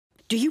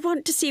Do you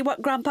want to see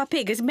what Grandpa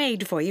Pig has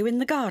made for you in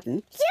the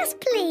garden? Yes,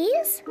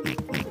 please.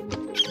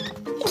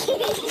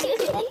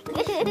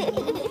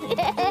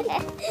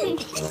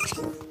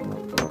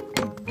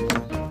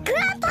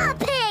 Grandpa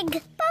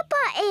Pig!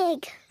 Papa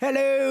Egg!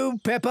 Hello,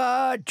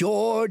 Peppa,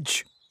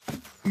 George.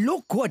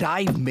 Look what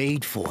I've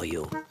made for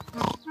you.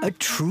 A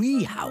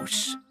tree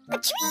house. A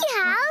tree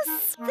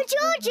house? For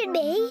George and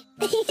me?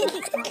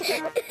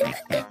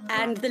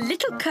 And the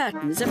little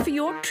curtains are for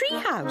your tree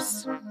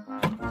house.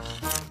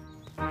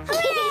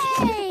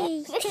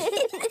 Hooray!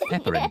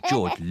 Peppa and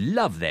George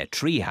love their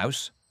tree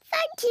house.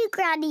 Thank you,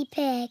 Granny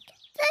Pig.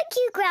 Thank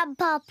you,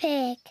 Grandpa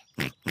Pig.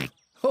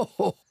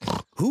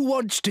 Who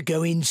wants to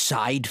go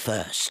inside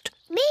first?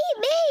 Me.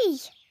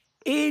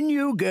 In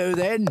you go,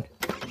 then.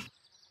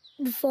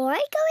 Before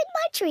I go in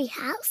my tree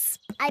house,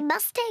 I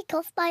must take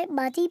off my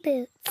muddy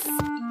boots.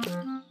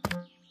 I'm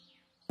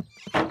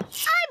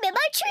in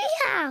my tree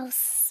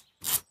house.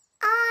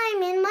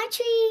 I'm in my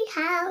tree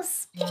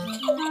house.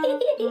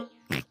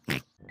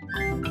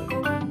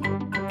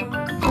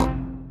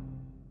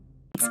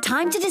 It's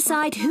time to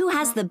decide who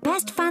has the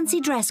best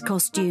fancy dress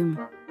costume.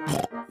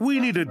 We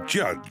need a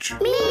judge.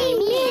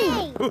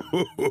 Me.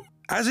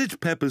 As it's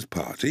Peppa's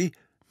party,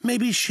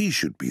 maybe she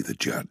should be the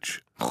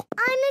judge. I'm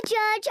the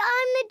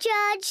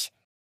judge.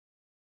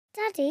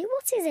 Daddy,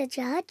 what is a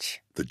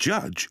judge? The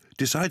judge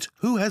decides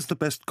who has the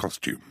best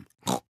costume.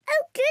 Oh,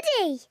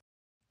 goody.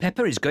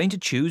 Peppa is going to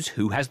choose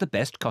who has the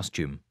best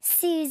costume.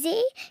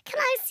 Susie, can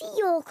I see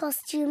your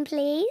costume,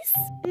 please?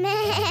 I'm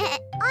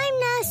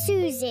Nurse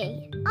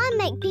Susie. I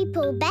make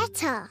people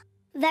better.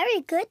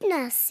 Very good,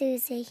 Nurse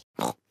Susie.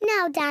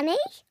 Now, Danny.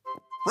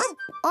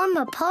 I'm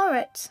a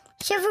pirate.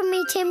 Shiver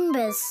me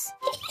timbers.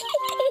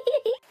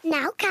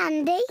 Now,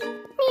 Candy.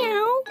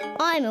 Meow.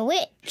 I'm a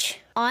witch.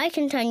 I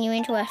can turn you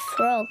into a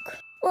frog.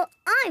 Well,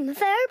 I'm a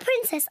fairy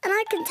princess and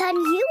I can turn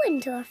you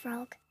into a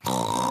frog.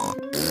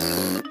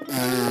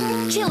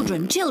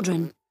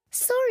 Children.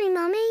 Sorry,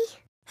 Mummy.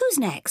 Who's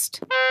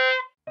next?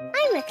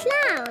 I'm a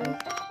clown.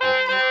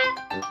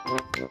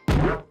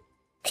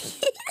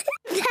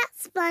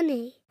 That's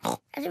funny.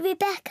 And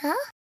Rebecca?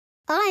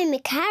 I'm a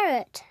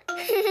carrot.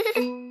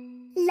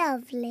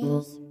 Lovely.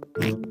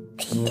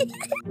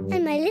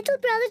 And my little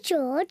brother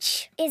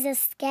George is a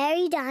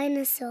scary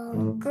dinosaur.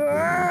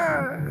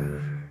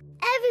 Grrr.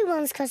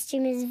 Everyone's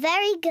costume is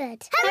very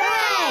good.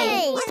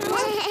 Hooray!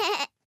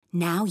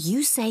 Now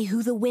you say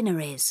who the winner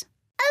is.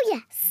 Oh,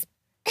 yes.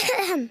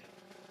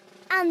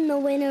 And the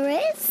winner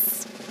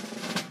is...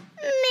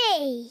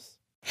 me.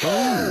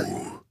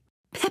 Oh!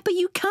 Peppa,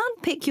 you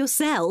can't pick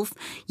yourself.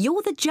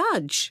 You're the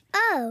judge.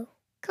 Oh,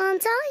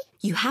 can't I?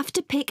 You have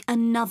to pick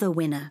another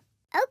winner.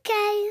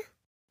 OK.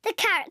 The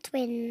carrot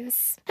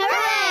wins.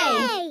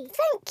 Hooray!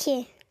 Thank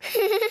you.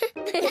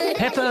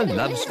 Peppa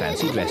loves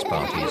fancy dress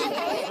parties.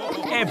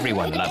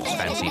 Everyone loves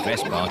fancy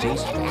dress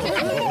parties.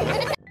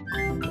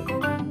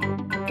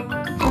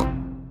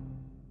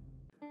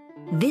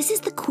 This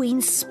is the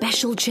Queen's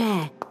special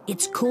chair.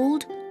 It's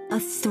called a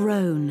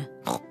throne.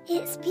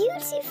 It's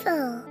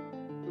beautiful.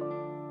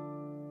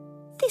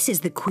 This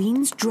is the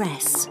Queen's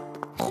dress.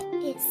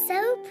 It's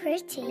so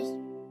pretty.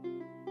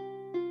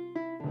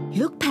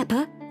 Look,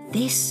 Peppa,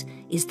 this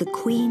is the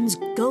Queen's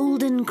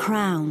golden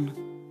crown.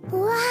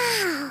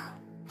 Wow!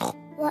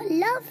 What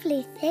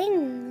lovely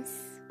things.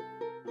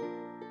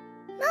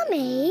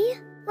 Mummy,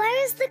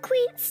 where is the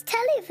Queen's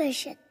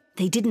television?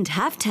 They didn't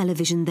have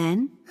television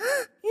then.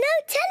 No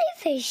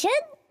television?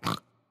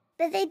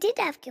 But they did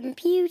have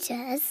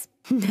computers.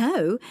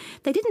 No,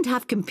 they didn't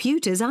have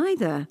computers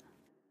either.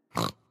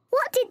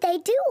 What did they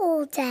do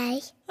all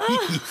day?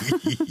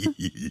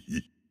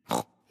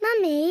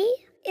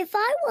 Mummy, if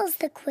I was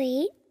the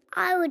Queen,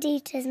 I would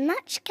eat as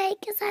much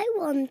cake as I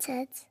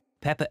wanted.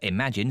 Peppa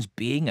imagines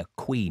being a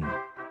queen.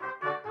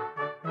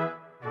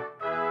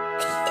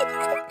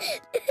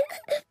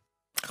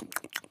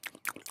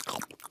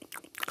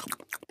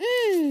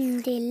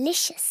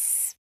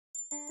 Delicious.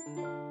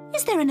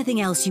 Is there anything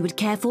else you would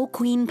care for,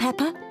 Queen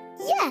Peppa?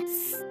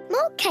 Yes,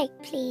 more cake,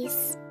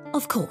 please.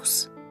 Of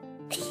course.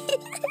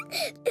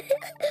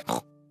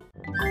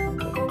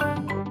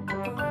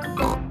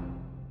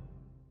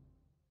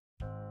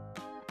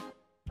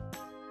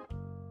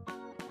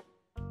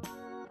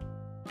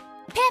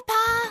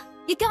 Peppa,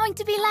 you're going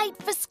to be late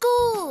for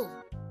school.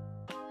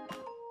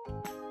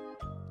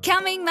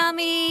 Coming,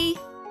 Mummy.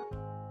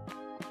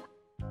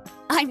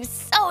 I'm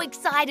so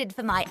excited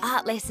for my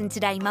art lesson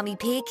today, Mummy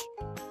Pig.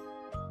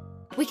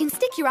 We can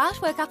stick your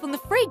artwork up on the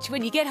fridge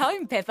when you get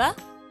home, Peppa.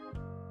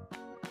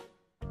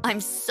 I'm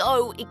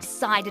so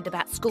excited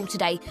about school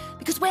today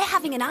because we're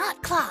having an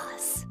art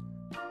class.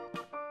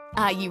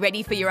 Are you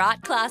ready for your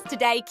art class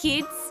today,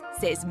 kids?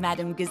 Says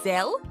Madame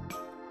Gazelle.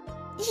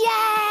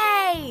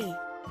 Yay!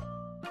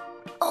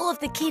 All of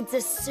the kids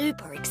are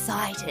super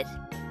excited.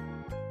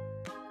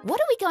 What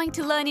are we going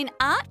to learn in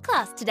art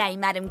class today,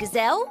 Madame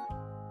Gazelle?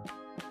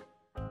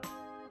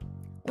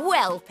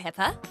 Well,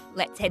 Peppa,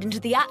 let's head into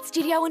the art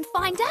studio and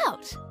find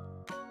out.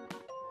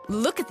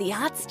 Look at the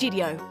art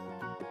studio.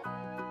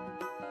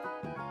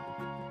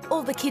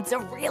 all the kids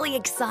are really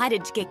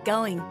excited to get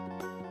going.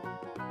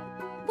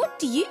 What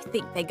do you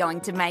think they're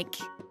going to make?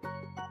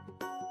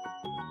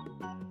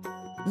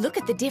 Look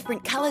at the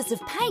different colours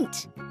of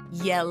paint.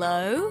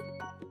 Yellow,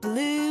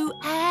 blue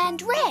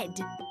and red.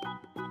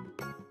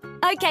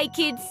 OK,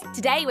 kids,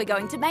 today we're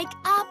going to make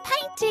a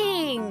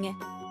painting.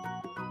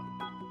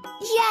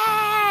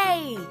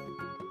 Yay!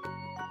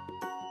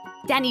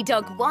 Danny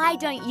Dog, why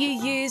don't you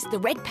use the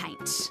red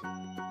paint?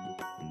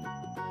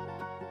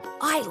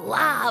 I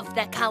love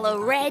the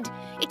colour red.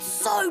 It's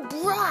so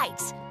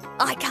bright.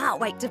 I can't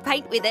wait to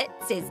paint with it,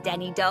 says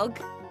Danny Dog.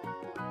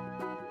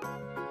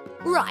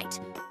 Right.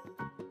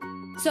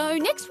 So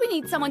next we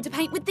need someone to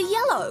paint with the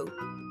yellow.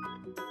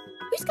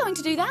 Who's going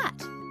to do that?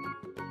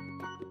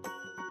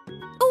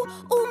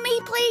 Oh, me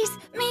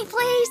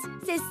please,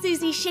 says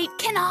Susie Sheep.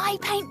 Can I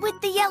paint with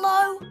the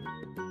yellow?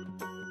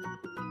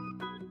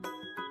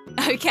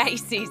 OK,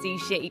 Susie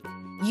Sheep.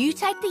 You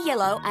take the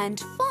yellow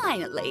and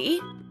finally,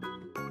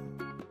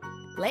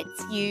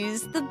 let's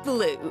use the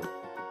blue.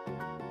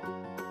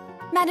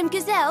 Madam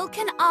Gazelle,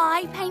 can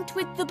I paint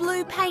with the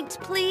blue paint,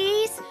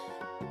 please?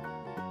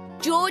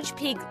 George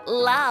Pig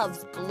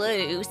loves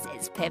blue,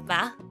 says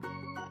Peppa.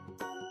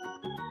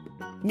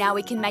 Now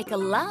we can make a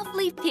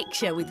lovely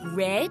picture with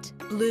red,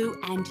 blue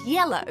and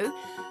yellow,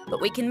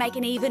 but we can make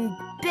an even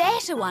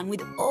better one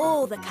with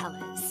all the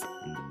colours.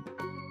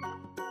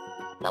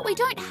 But we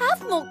don't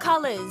have more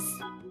colours.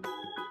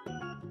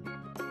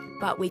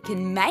 But we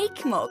can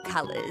make more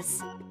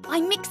colours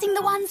by mixing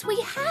the ones we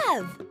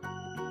have.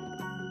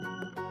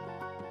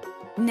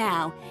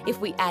 Now, if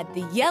we add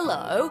the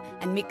yellow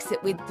and mix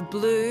it with the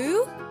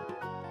blue,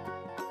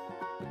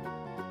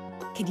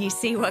 can you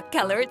see what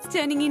colour it's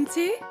turning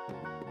into?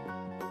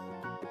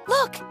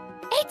 Look,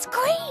 it's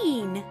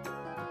green!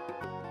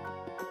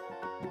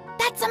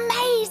 That's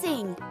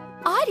amazing!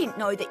 I didn't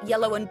know that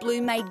yellow and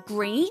blue made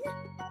green.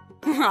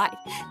 Right,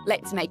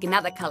 let's make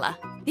another colour.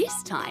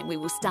 This time we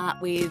will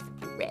start with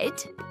red.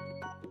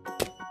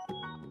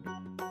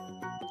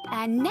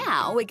 And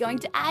now we're going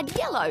to add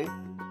yellow.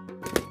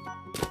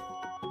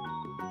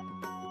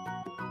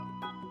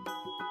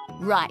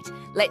 Right,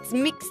 let's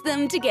mix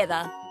them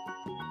together.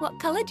 What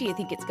colour do you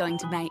think it's going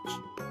to make?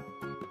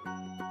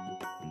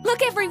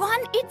 Look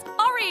everyone, it's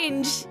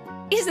orange!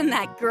 Isn't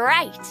that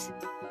great?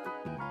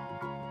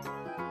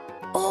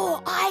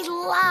 Oh, I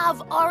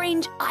love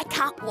orange. I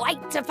can't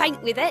wait to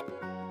paint with it.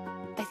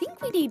 I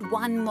think we need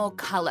one more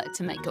colour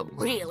to make a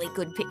really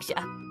good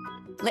picture.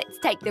 Let's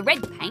take the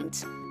red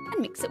paint and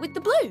mix it with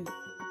the blue.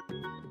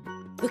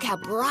 Look how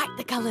bright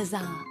the colours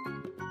are.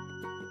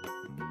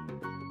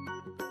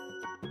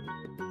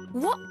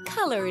 What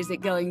colour is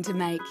it going to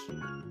make?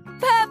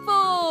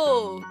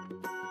 Purple!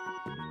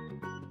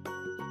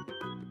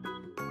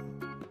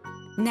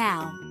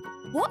 Now,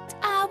 what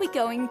are we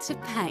going to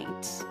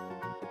paint?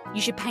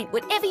 You should paint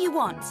whatever you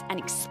want and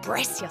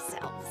express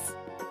yourselves.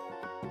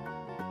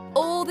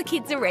 All the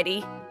kids are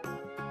ready.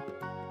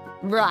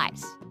 Right,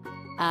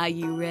 are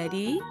you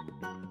ready?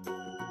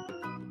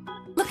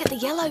 Look at the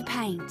yellow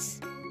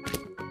paint.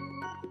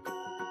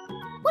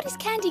 What is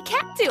Candy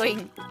Cat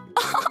doing?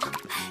 Oh,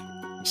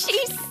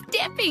 she's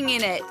stepping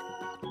in it.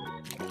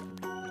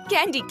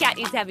 Candy Cat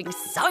is having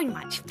so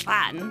much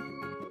fun.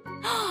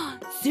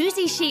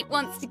 Susie Sheep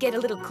wants to get a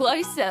little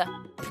closer.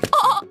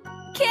 Oh,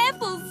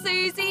 careful,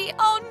 Susie.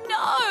 Oh,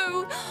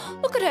 no.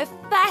 Look at her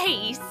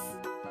face.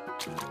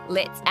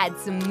 Let's add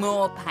some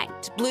more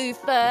paint. Blue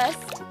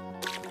first.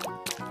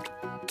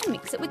 And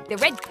mix it with the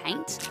red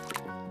paint.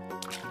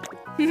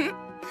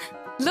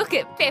 Look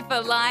at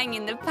Peppa lying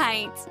in the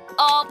paint.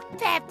 Oh,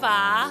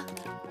 Peppa.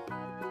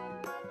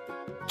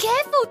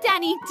 Careful,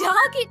 Danny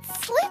Dog.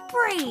 It's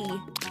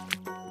slippery.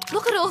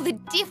 Look at all the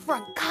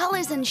different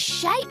colours and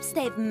shapes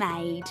they've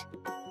made.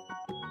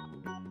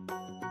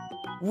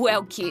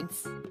 Well,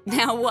 kids,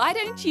 now why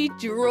don't you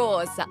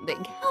draw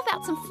something? How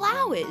about some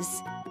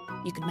flowers?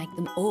 You can make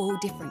them all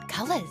different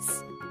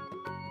colours.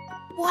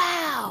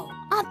 Wow,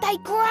 aren't they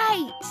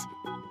great?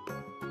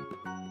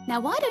 Now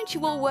why don't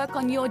you all work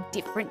on your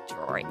different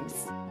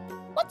drawings?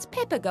 What's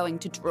Peppa going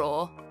to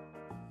draw?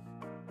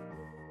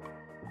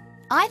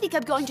 I think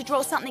I'm going to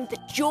draw something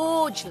that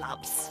George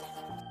loves.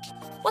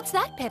 What's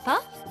that,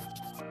 Peppa?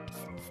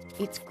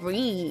 It's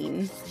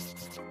green.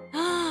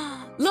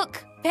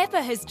 Look,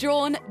 Peppa has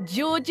drawn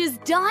George's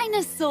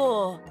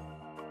dinosaur.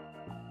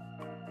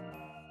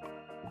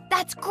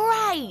 That's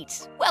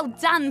great! Well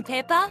done,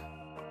 Peppa.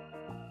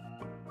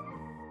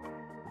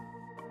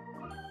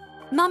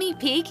 Mummy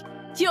Pig,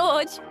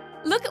 George,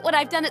 look at what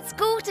I've done at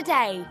school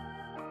today.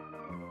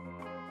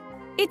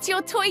 It's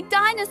your toy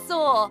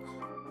dinosaur.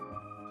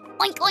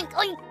 Oink, oink,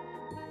 oink.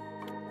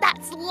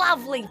 That's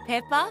lovely,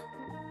 Peppa.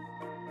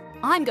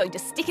 I'm going to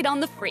stick it on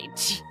the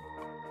fridge.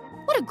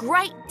 What a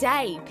great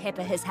day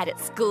Peppa has had at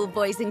school,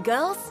 boys and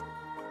girls.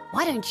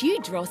 Why don't you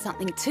draw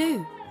something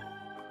too?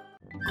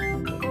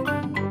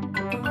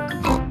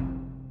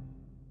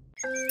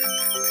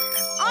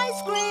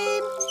 Ice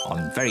cream!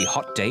 On very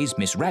hot days,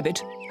 Miss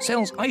Rabbit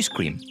sells ice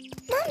cream.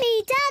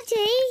 Mummy,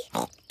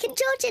 Daddy, can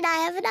George Could I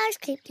have an ice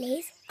cream,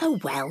 please? Oh,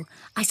 well,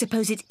 I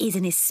suppose it is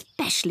an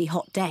especially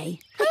hot day.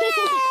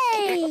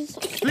 Hooray!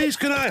 Please,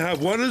 can I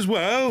have one as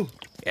well?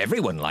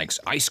 Everyone likes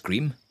ice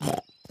cream.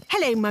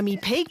 Hello, Mummy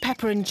Pig,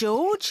 Peppa and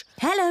George.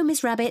 Hello,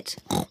 Miss Rabbit.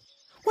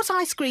 What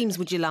ice creams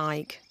would you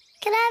like?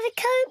 Can I have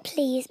a cone,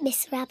 please,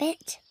 Miss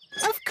Rabbit?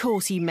 Of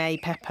course you may,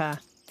 Peppa.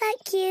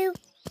 Thank you.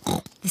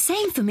 The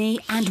same for me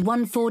and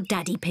one for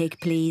Daddy Pig,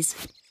 please.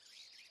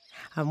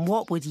 And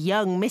what would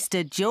young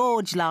Mr.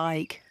 George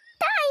like?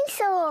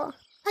 Dinosaur.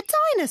 A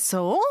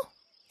dinosaur?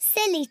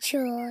 Silly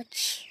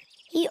George.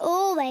 He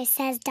always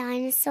says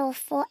dinosaur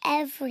for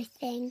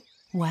everything.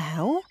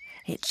 Well,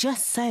 it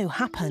just so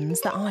happens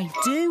that I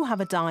do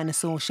have a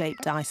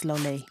dinosaur-shaped ice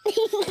lolly.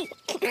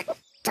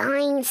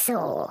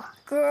 Dinosaur.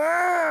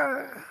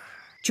 Grrr.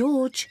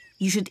 George,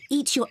 you should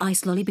eat your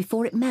ice lolly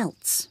before it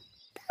melts.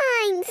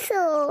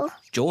 Dinosaur.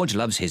 George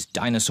loves his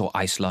dinosaur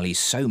ice lolly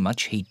so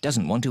much he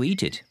doesn't want to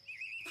eat it.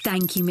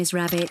 Thank you, Miss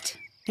Rabbit.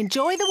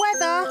 Enjoy the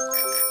weather.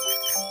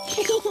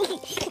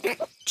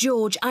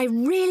 George, I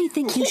really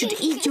think you should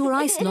eat your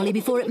ice lolly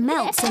before it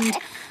melts and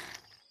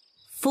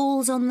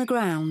falls on the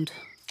ground.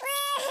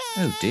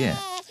 Oh dear,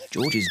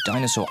 George's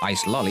dinosaur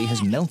ice lolly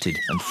has melted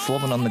and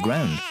fallen on the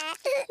ground.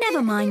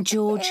 Never mind,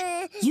 George.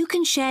 You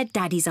can share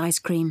Daddy's ice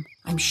cream.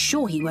 I'm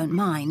sure he won't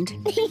mind.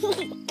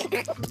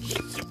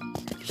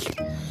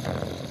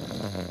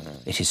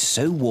 It is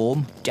so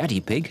warm,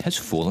 Daddy Pig has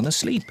fallen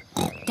asleep.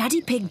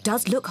 Daddy Pig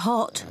does look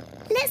hot.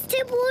 Let's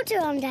dip water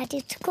on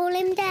Daddy to cool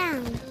him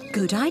down.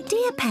 Good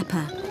idea,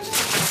 Peppa.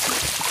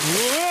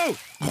 Whoa!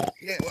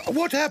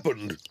 What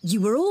happened?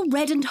 You were all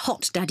red and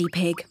hot, Daddy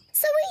Pig.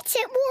 So we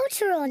tip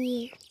water on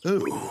you.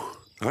 Oh,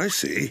 I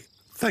see.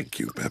 Thank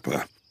you,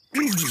 Peppa.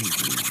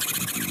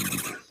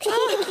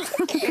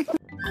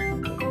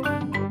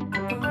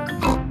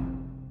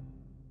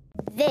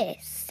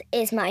 This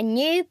is my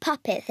new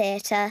puppet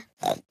theatre.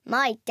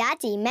 My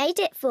daddy made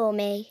it for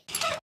me.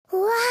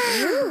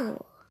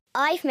 Wow!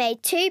 I've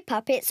made 2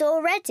 puppets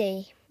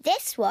already.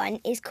 This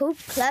one is called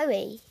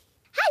Chloe.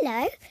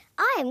 Hello,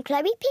 I am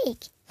Chloe Pig.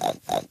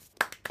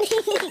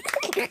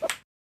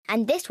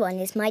 And this one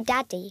is my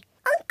daddy,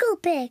 Uncle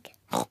Pig.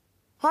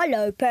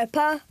 Hello,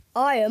 Peppa.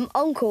 I am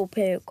Uncle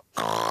Pig.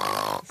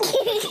 Chloe,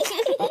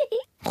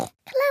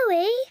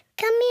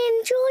 can me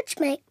and George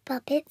make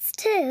puppets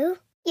too?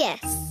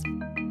 Yes.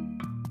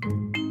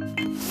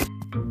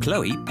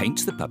 Chloe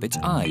paints the puppet's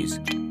eyes.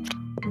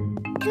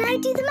 Can I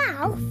do the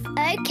mouth?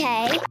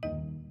 OK.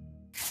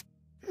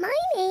 My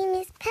name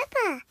is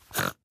Peppa.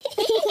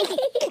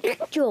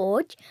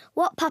 George,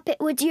 what puppet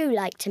would you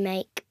like to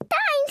make?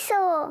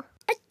 Dinosaur.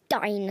 A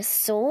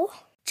dinosaur?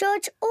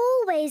 George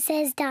always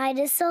says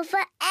dinosaur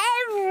for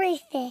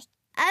everything.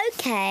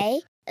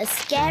 OK, a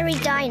scary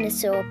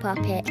dinosaur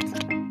puppet.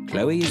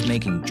 Chloe is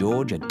making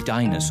George a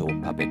dinosaur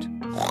puppet.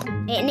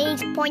 It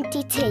needs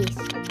pointy teeth.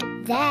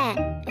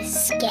 There, a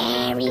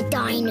scary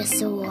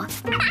dinosaur.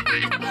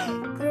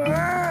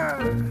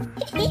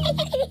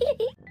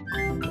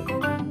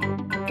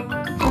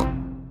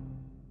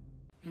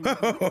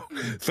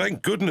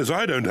 Thank goodness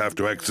I don't have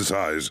to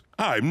exercise.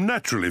 I'm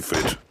naturally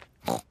fit.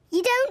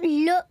 You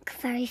don't look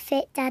very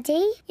fit,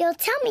 Daddy. Your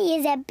tummy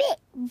is a bit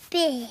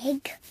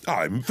big.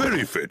 I'm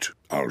very fit.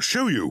 I'll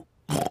show you.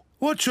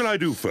 What shall I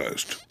do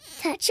first?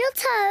 Touch your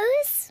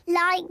toes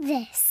like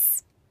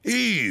this.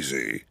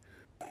 Easy.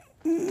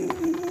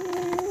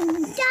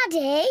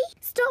 Daddy,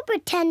 stop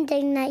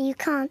pretending that you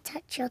can't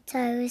touch your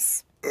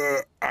toes.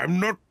 I'm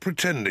not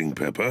pretending,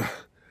 Peppa.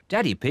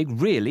 Daddy Pig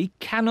really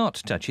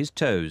cannot touch his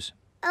toes.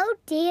 Oh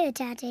dear,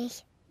 Daddy.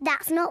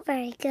 That's not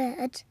very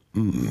good.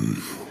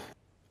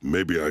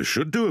 Maybe I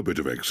should do a bit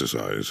of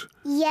exercise.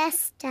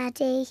 Yes,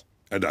 Daddy.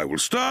 And I will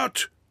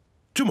start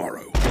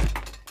tomorrow.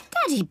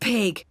 Daddy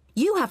Pig,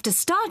 you have to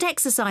start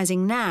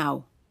exercising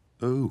now.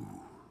 Oh.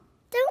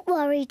 Don't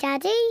worry,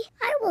 Daddy.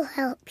 I will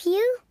help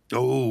you.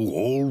 Oh,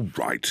 all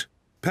right.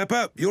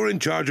 Peppa, you're in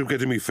charge of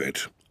getting me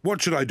fit.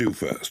 What should I do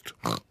first?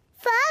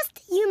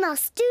 First, you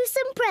must do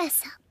some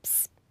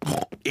press-ups.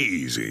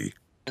 Easy.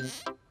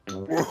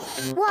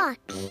 1,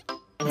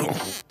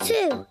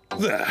 2.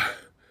 There.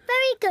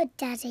 Very good,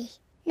 Daddy.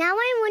 Now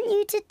I want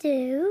you to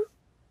do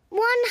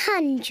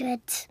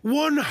 100.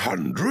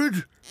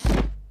 100?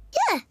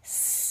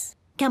 Yes.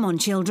 Come on,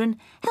 children.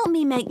 Help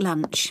me make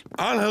lunch.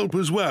 I'll help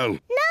as well. No,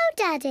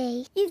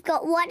 Daddy. You've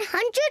got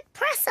 100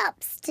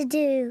 press-ups to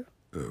do.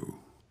 Oh.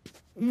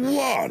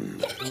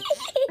 1,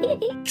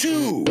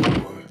 2,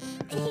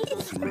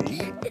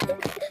 3,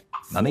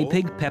 Mummy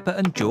Pig, Peppa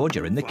and George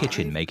are in the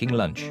kitchen making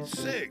lunch.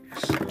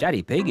 6,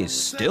 Daddy Pig is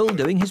still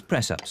doing his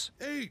press-ups.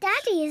 8,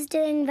 Daddy is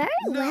doing very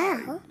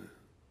well.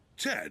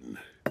 10,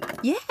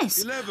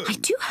 Yes, 11. I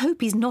do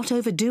hope he's not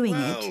overdoing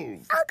it.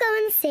 12, I'll go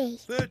and see.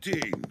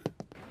 13,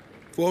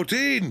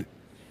 14,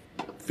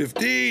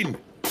 15,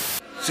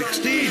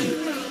 16,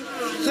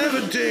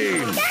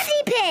 17.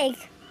 Daddy Pig,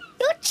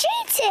 you're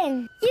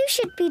cheating. You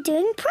should be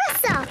doing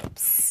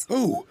press-ups.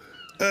 Oh,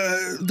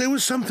 there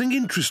was something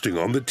interesting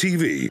on the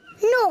TV.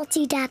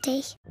 Naughty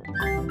Daddy.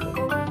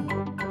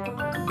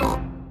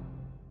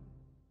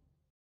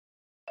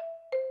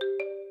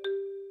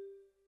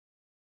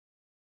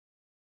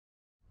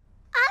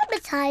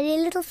 tiny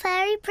little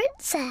fairy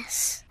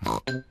princess.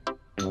 I'm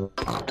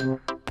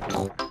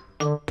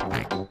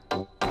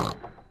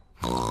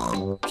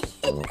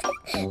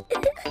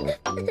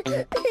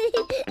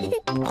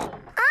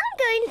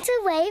going to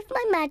wave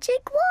my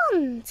magic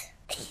wand.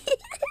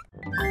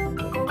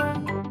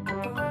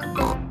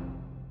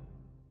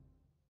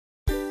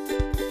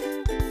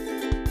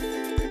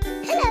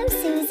 Hello,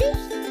 Susie.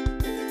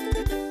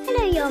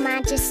 Hello, Your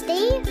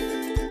Majesty.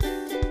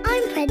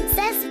 I'm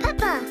Princess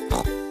Peppa.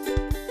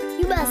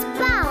 You must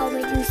bow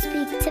when you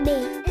speak to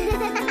me.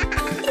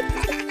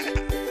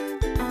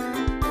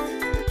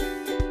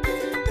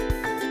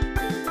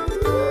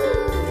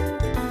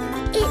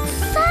 It's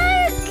so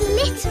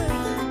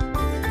glittery.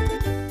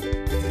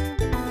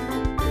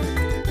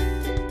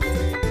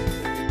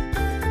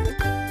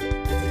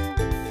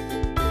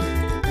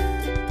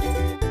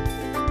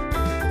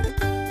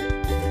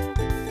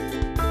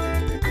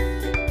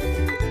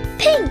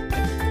 Pink.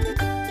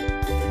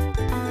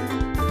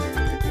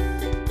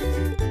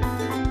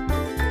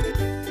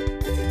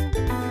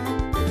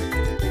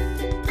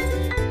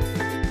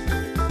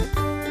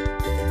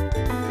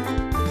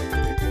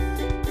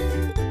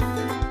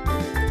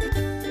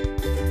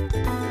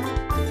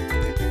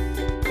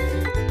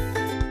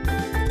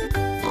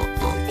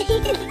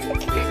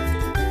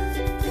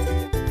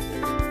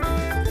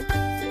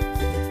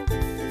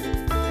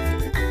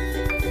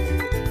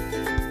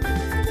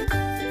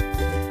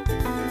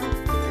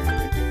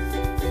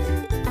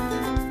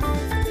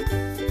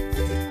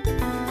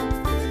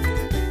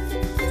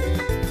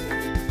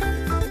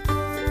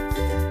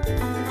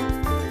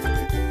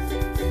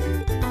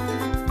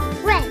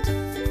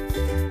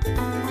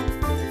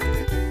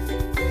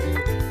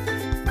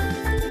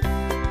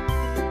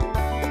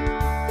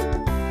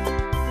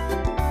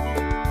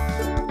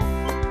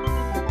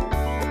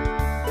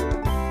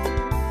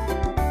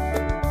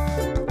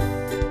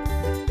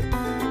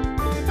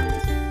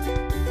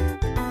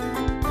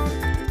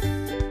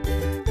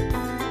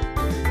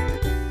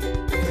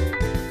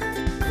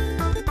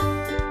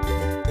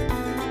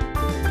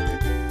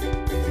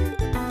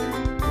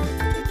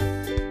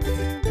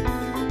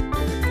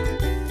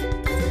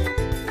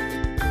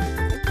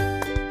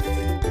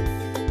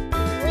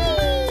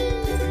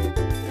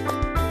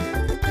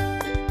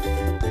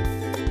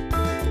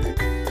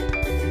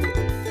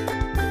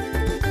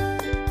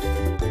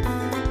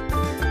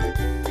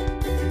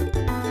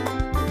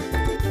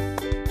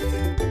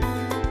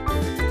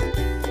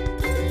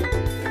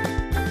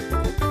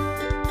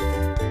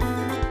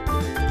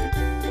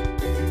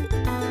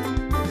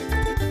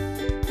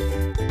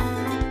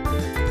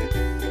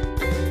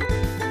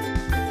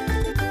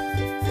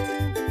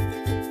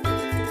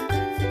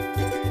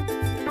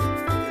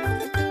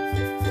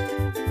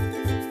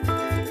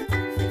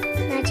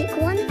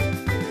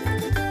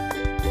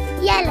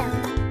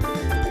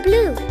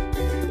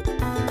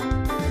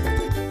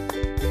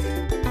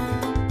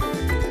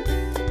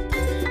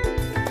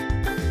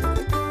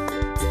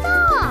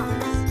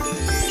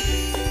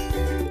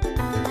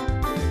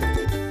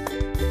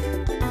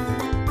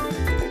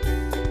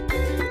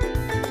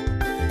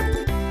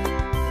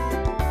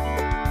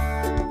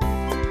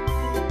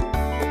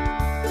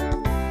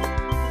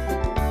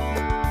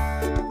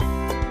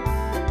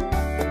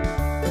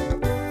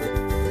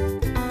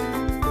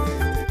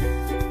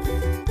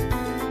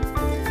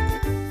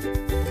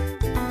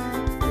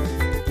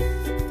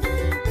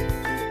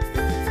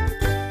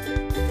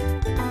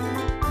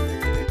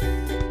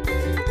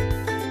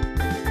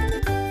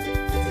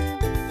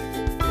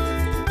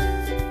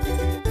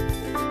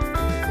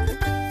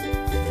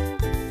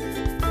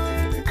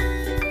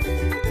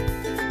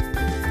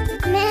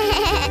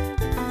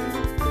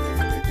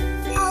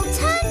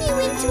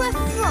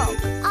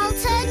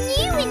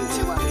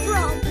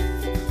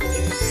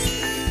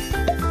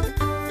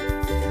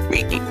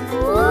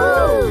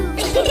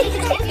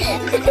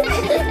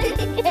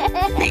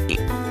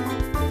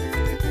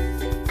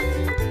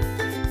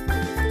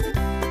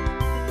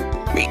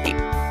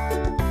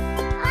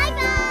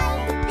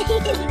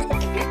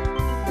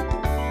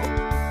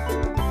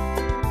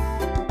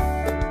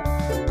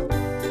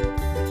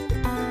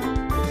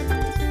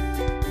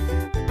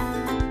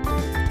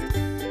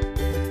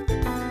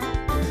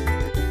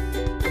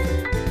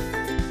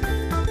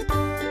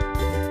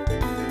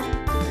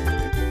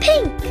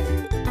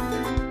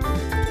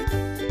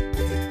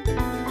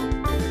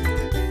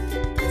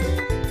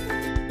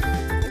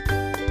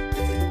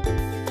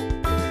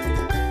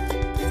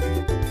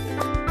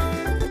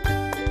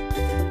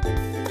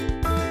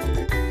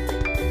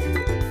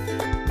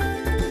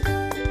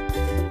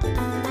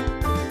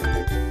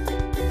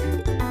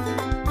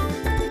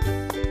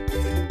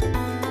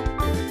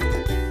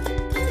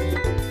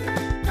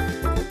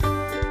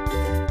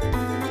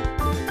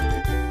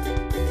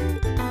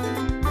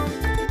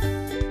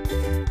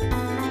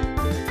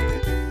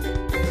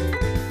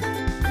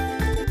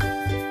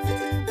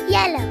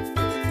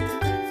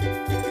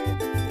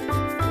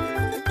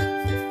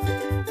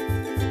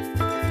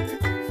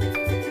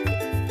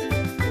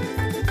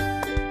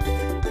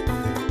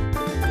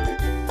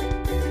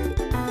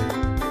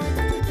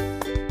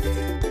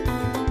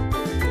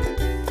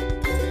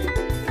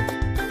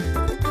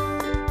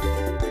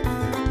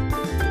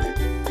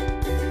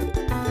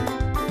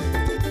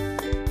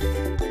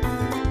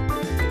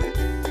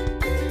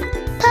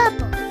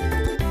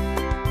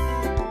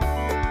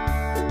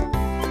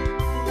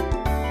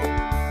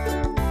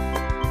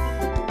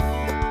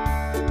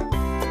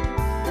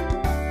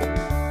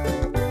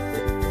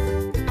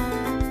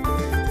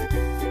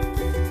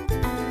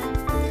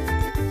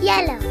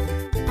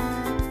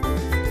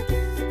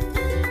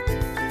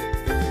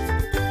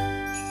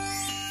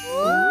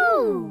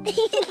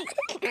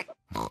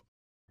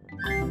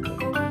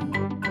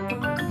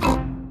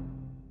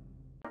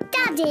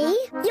 Daddy,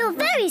 you're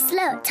very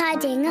slow at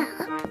tidying up.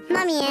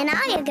 Mummy and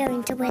I are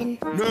going to win.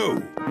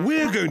 No,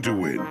 we're going to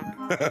win.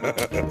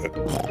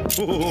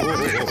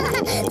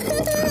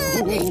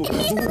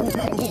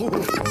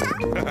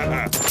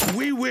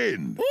 We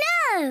win.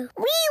 No,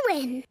 we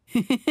win.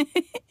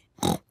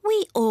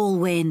 We all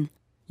win.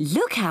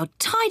 Look how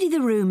tidy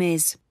the room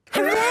is.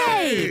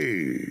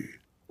 Hey!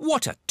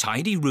 What a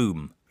tidy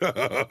room.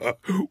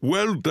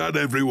 Well done,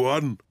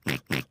 everyone.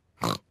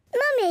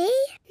 Mummy,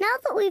 now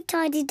that we've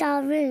tidied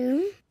our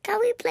room, can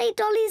we play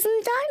dollies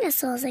and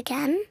dinosaurs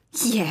again?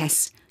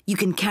 Yes, you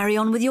can carry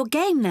on with your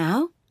game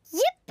now.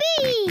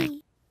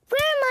 Yippee!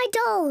 Where are my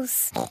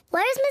dolls?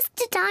 Where's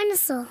Mr.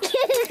 Dinosaur?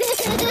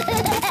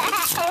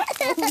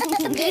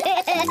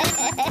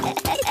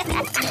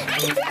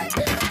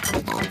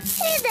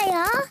 Here they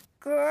are.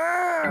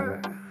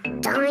 Grrr.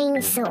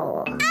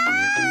 Dinosaur.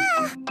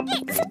 Ah!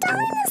 It's a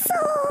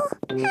dinosaur!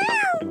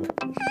 Help!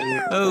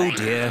 Help! Oh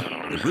dear,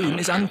 the room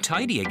is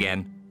untidy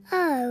again.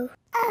 Oh.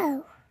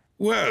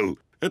 Well,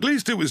 at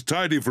least it was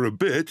tidy for a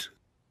bit.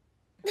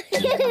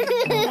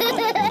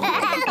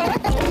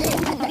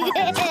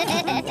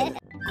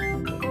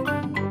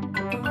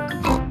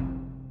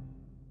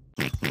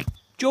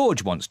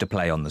 George wants to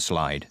play on the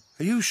slide.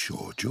 Are you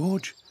sure,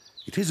 George?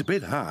 It is a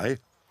bit high.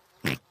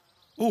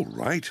 All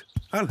right,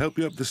 I'll help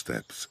you up the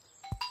steps.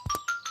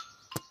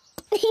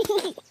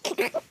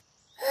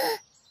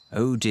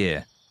 Oh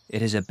dear,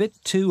 it is a bit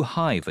too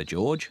high for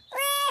George.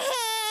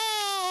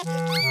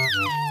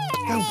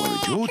 Don't worry,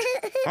 George.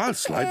 I'll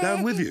slide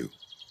down with you.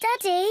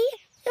 Daddy,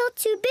 you're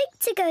too big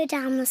to go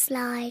down the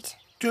slide.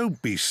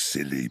 Don't be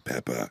silly,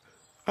 Peppa.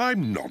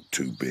 I'm not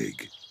too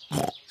big.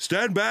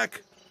 Stand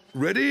back.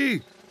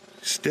 Ready?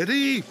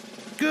 Steady.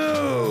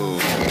 Go!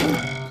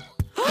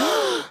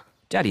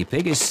 Daddy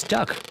Pig is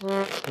stuck.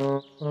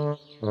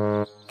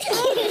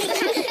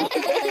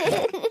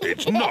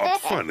 It's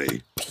not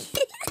funny.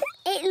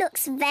 It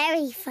looks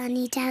very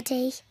funny,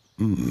 Daddy.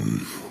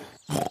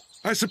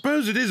 I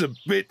suppose it is a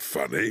bit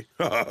funny.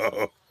 We'll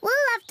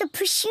have to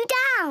push you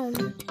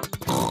down.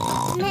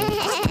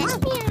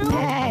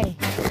 Hey.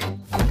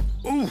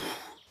 Ooh.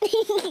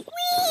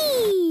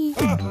 Whee!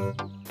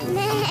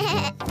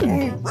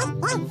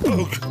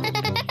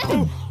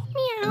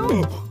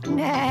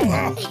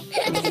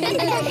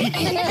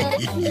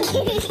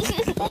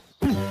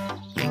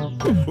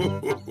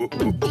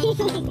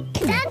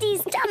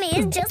 Daddy's tummy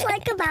is just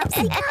like a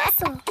bouncy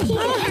castle.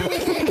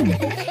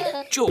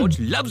 George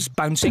loves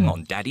bouncing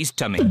on Daddy's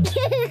tummy.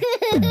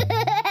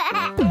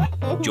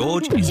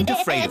 George isn't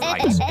afraid of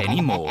heights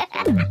anymore.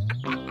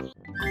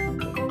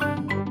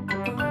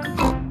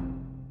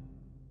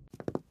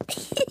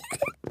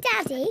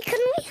 Daddy, can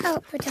we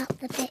help put up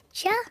the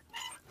picture?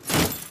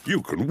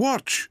 You can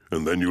watch,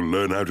 and then you'll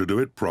learn how to do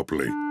it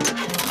properly.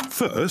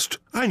 First,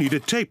 I need a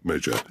tape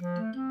measure.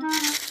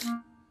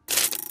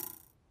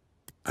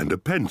 And a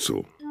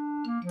pencil.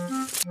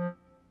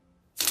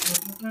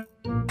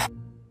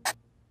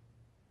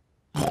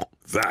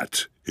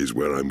 That is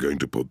where I'm going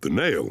to put the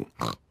nail.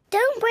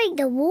 Don't break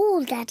the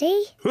wall,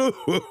 Daddy.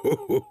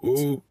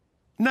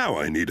 Now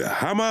I need a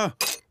hammer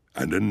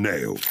and a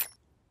nail.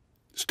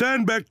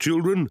 Stand back,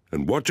 children,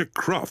 and watch a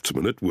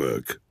craftsman at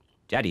work.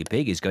 Daddy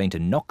Pig is going to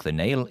knock the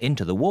nail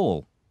into the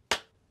wall.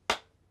 Don't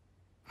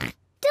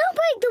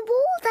break the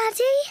wall,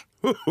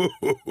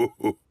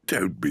 Daddy.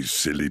 Don't be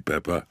silly,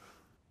 Peppa.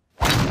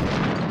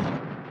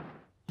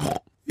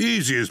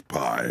 Easy as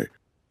pie.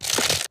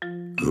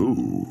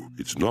 Oh,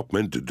 it's not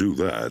meant to do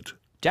that.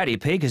 Daddy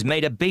Pig has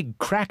made a big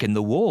crack in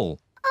the wall.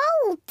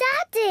 Oh,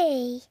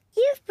 Daddy,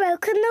 you've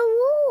broken the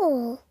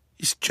wall.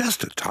 It's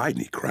just a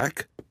tiny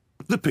crack.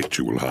 The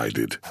picture will hide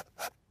it.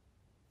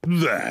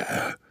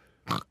 There.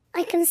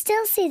 I can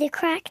still see the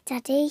crack,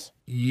 Daddy.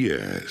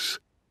 Yes.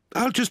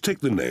 I'll just take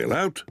the nail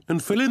out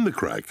and fill in the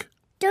crack.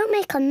 Don't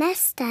make a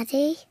mess,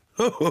 Daddy.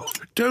 Oh,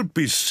 don't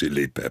be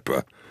silly,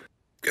 Peppa.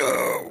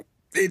 Oh,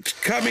 it's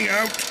coming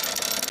out.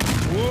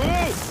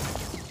 Whoa!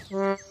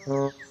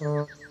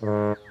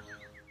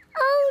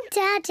 Oh,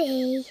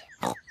 Daddy.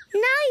 Now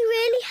you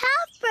really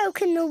have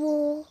broken the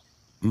wall.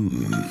 Do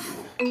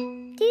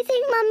you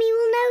think Mummy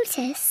will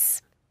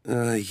notice?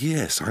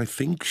 Yes, I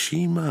think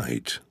she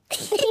might.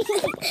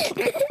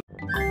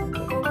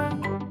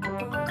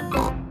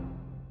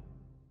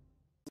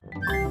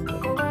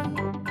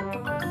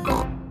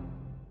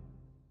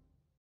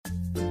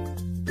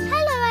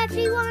 Hello,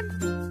 everyone.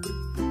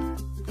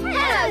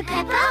 Hello,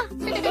 Peppa.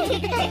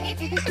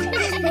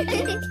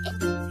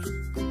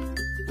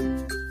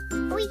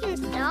 We can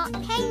start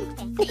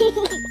painting.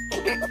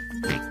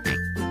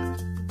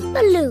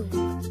 Blue.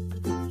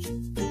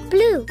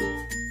 Blue.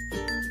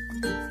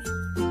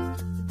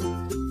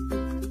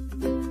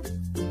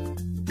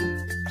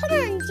 Come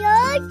on,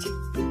 George.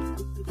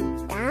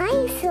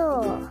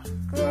 Dinosaur.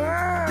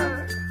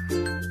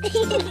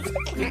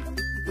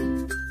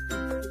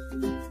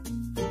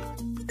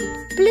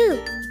 Blue.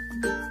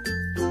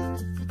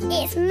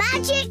 It's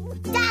Magic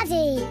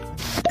Daddy.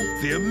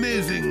 the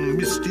amazing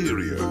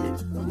Mysterio.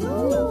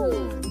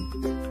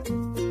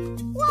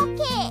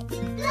 Rocket!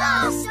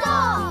 Blast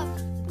off!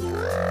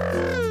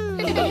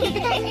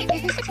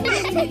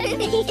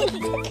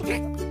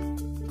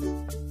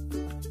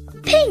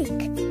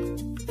 Pink!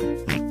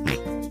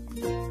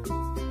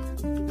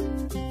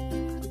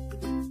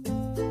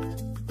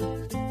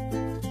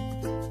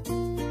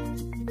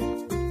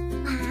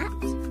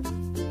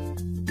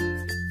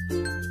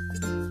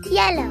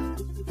 Yellow.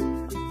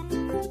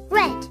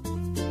 Red.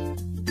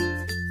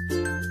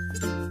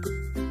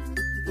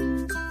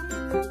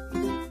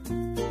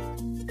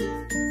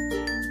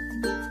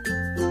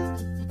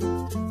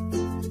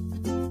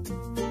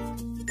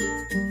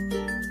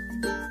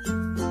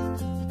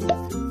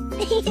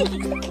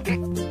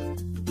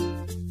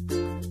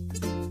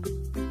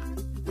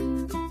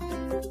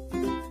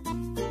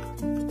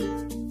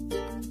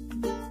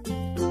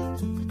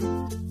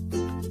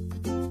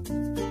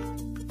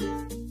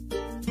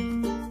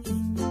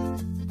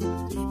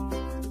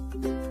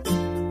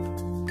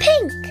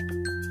 Pink.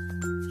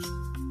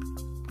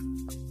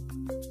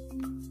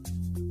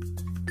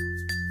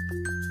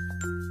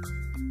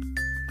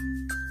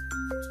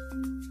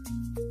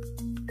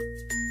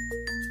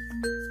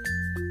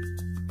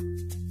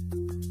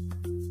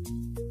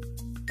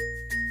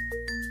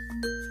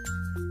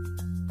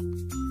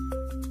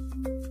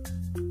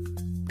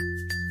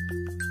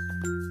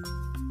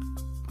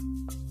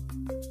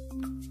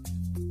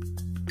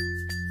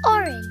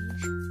 Orange.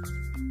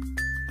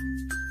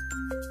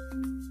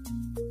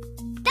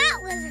 That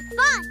was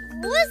fun,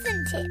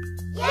 wasn't it?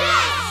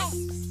 Yes!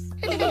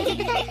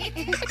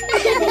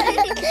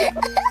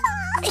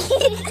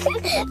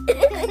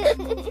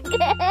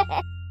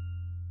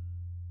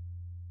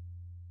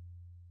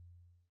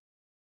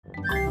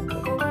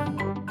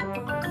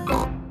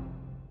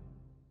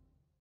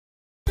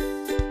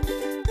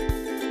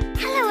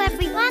 Hello,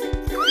 everyone.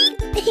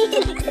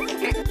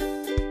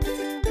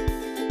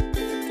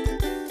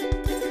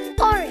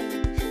 Orange.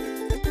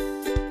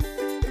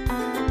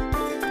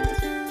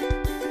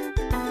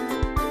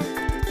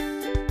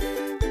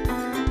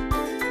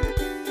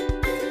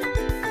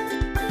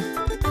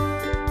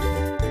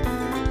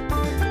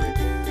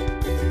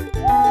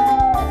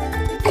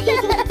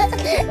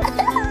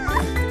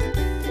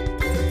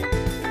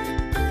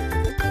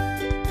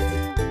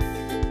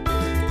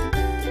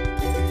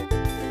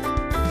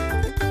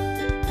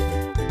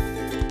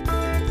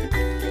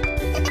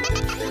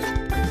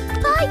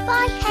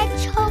 Bye-bye,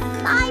 hedgehog.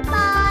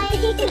 Bye-bye.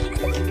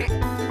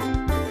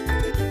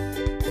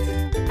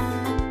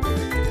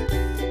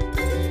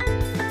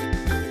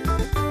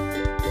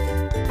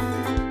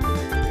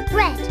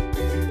 Red.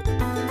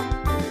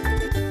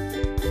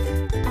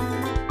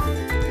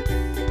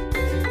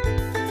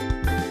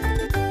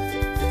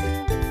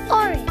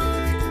 Orange.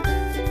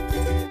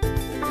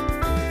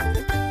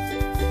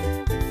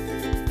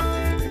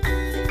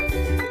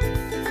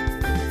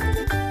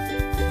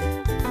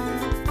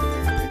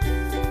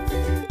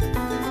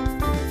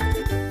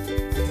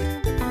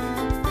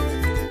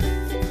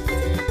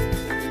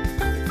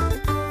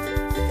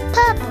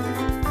 Purple.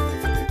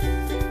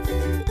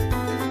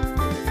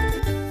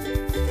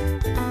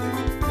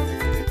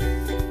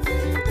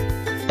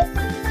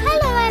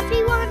 Hello,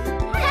 everyone.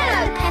 Hello,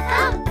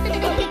 Peppa.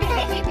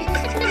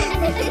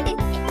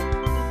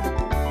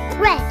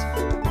 Red.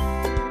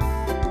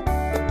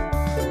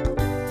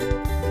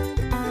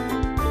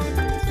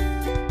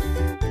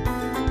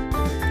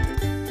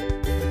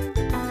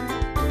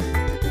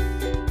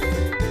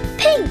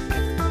 Pink.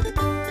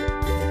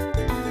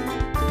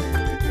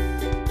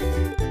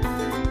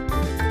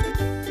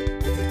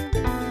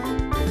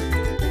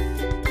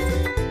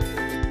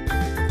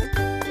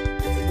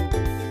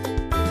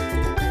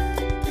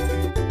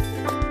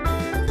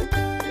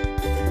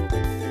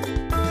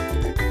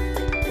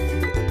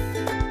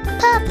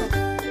 Purple.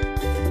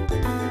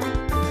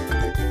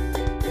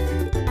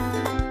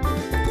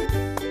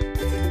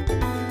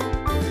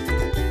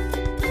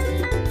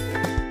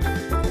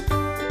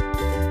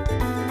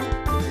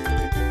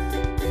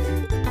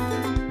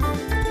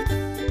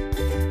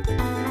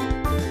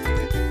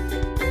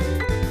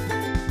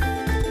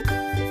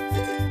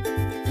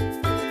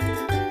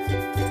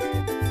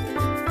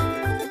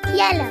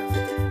 Yellow.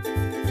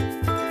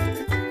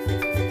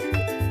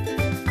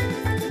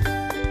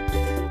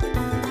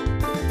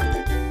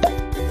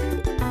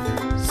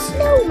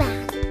 Snowman.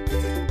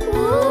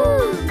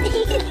 Ooh.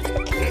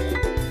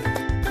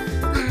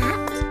 Hat.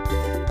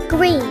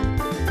 Green.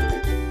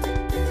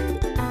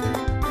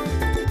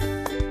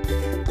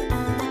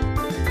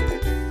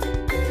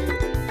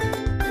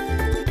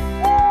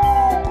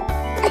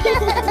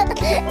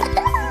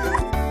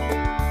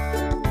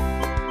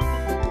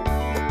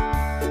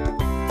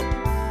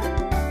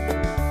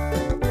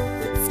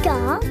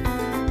 Scarf.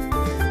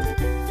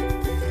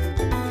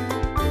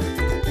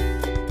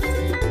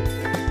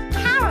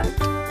 Carrot.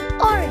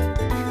 Orange.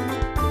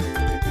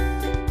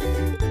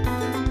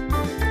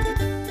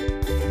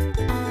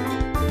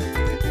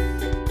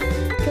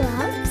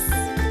 Gloves.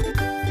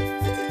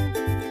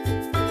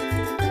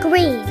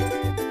 Green.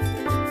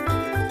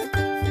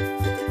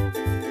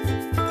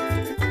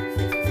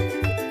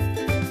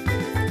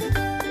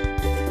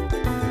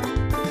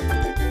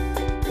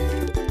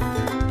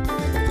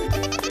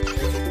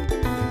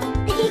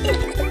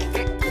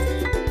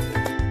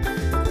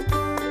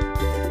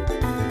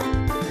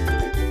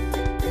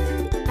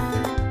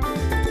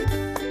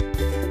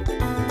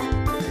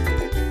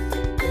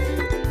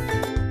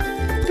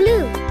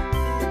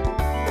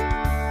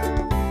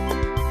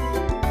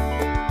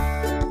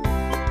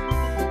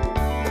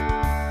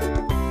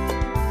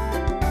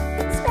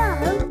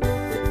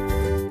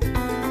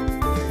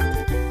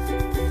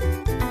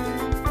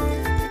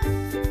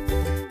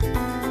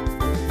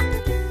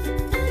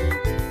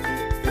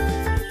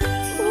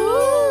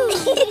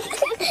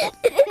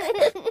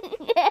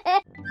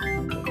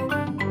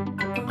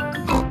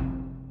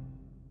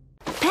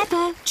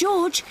 Peppa,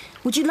 George,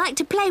 would you like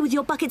to play with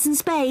your buckets and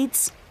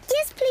spades?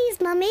 Yes, please,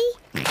 Mummy.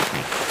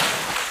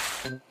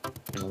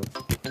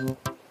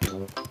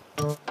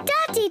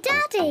 Daddy,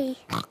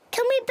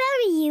 can we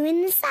bury you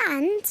in the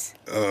sand?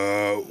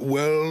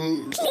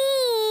 Well...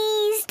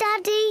 Please,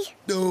 Daddy.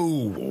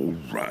 Oh, all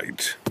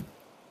right.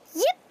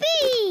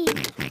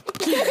 Yippee!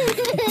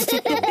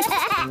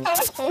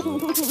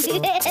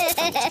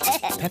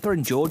 Peppa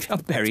and George are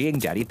burying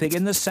Daddy Pig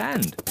in the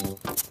sand.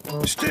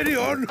 Steady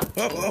on.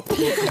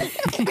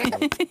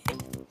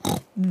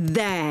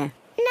 There.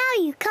 Now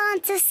you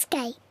can't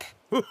escape.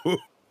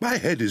 My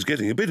head is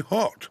getting a bit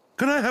hot.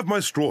 Can I have my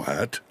straw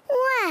hat?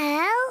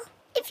 Well,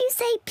 if you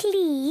say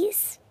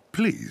please.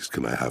 Please,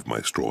 can I have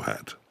my straw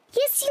hat?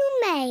 Yes,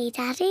 you may,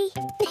 Daddy.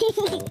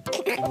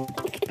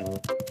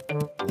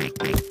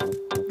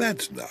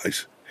 That's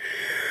nice.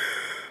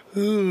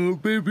 Oh,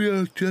 maybe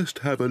I'll just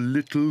have a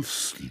little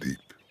sleep.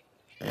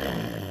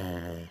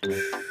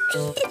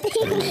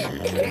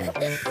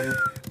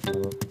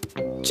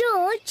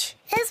 George,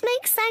 let's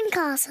make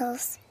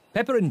sandcastles.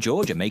 Peppa and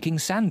George are making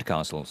sand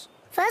castles.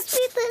 First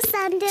we put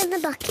sand in the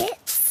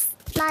buckets,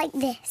 like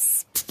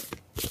this.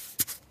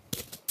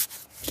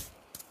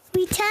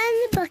 We turn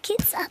the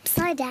buckets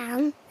upside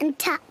down and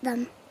tap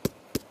them.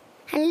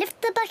 And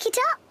lift the bucket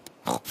up.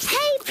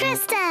 Hey,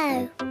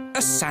 presto!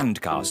 A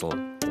sand castle.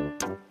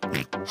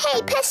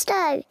 Hey,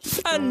 presto!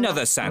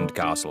 Another sand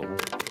castle.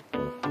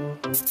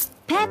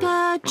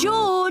 Peppa,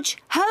 George,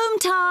 home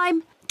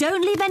time.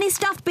 Don't leave any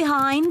stuff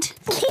behind.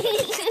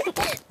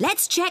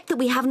 Let's check that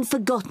we haven't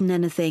forgotten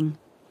anything.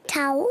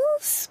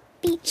 Towels,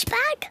 beach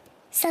bag,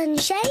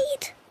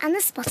 sunshade and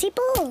the spotty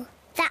ball.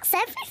 That's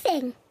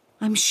everything.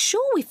 I'm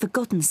sure we've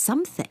forgotten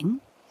something.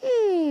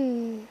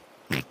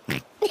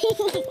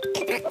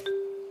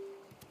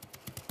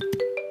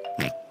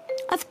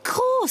 Of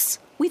course,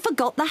 we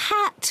forgot the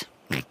hat.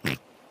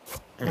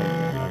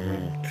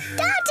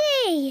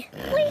 Daddy!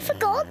 We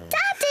forgot Daddy!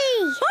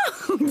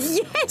 Oh,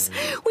 yes,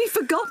 we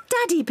forgot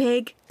Daddy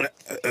Pig.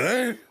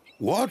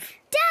 What?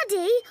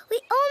 Daddy,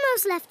 we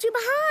almost left you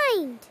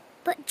behind.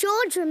 But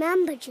George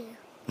remembered you.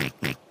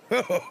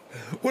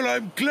 Well,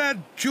 I'm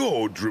glad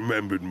George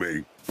remembered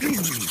me.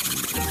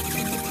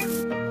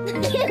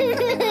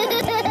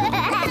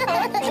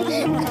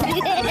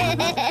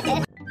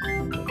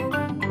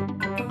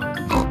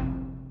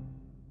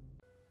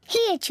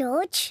 Here,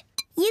 George.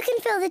 You can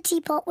fill the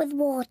teapot with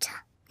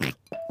water.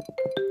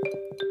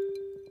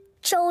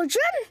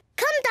 Children,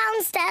 come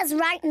downstairs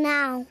right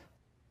now.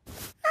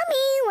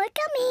 Mummy, we're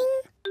coming.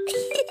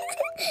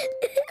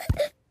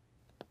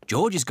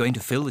 George is going to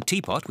fill the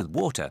teapot with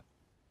water.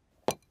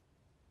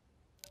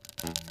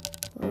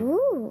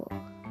 Ooh.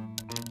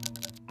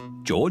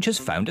 George has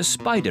found a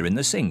spider in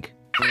the sink.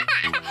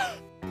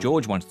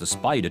 George wants the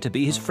spider to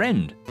be his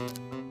friend.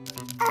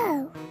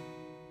 Oh.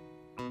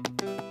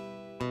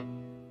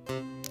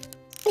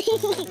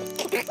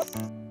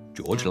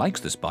 George likes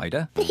the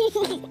spider.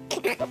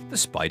 The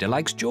spider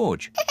likes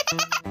George.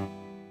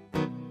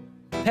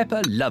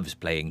 Peppa loves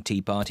playing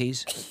tea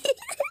parties.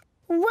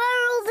 Where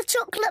are all the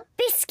chocolate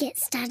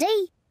biscuits,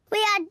 Daddy? We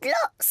had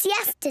lots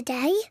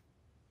yesterday.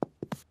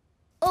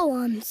 Oh,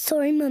 I'm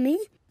sorry, Mummy.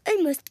 I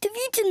must have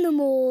eaten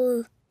them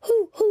all.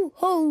 Ho, ho,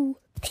 ho.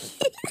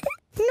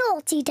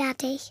 Naughty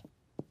Daddy.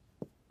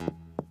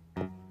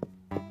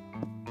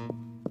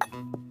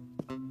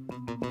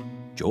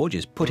 George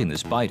is putting the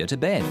spider to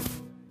bed.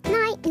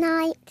 Night,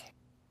 night.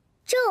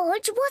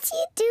 George, what are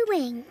you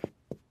doing?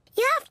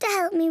 You have to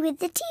help me with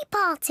the tea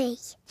party.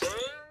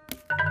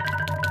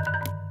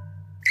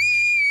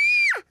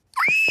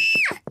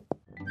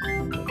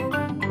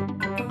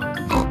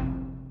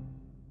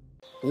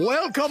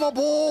 Welcome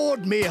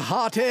aboard, me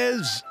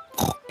hearties.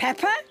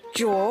 Peppa,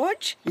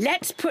 George,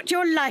 let's put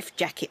your life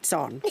jackets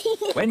on.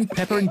 When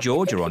Peppa and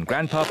George are on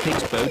Grandpa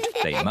Pig's boat,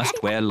 they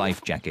must wear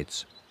life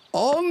jackets.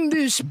 On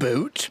this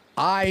boat,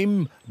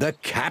 I'm the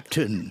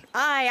captain.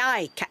 Aye,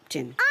 aye,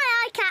 Captain.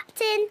 Aye, aye,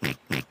 Captain.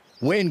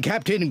 When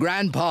Captain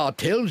Grandpa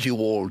tells you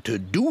all to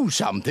do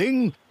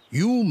something,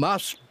 you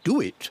must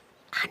do it.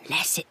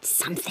 Unless it's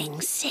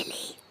something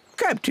silly.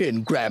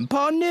 Captain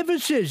Grandpa never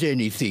says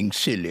anything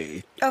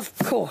silly. Of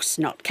course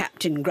not,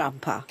 Captain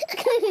Grandpa.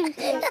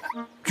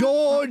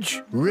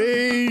 George,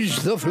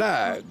 raise the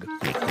flag.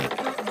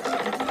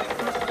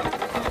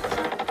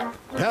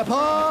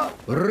 Peppa,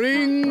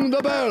 ring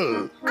the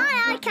bell.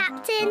 Aye, aye,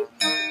 Captain.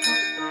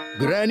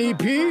 Granny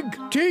Pig,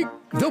 take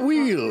the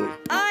wheel.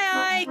 Aye,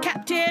 aye,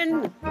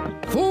 Captain.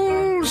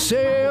 Full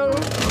sail.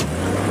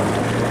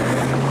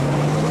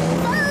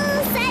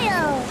 Full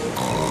sail.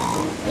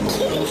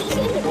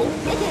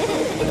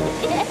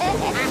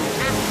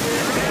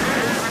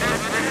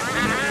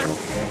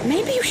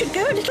 Maybe you should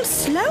go a little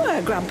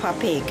slower, Grandpa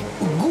Pig.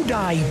 Good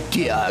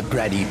idea,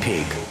 Granny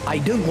Pig. I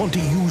don't want to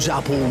use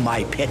up all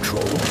my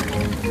petrol.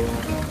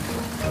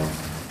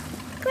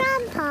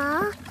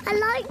 Grandpa, I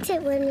liked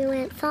it when we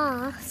went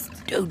fast.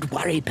 Don't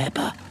worry,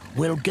 Peppa.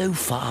 We'll go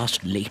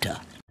fast later.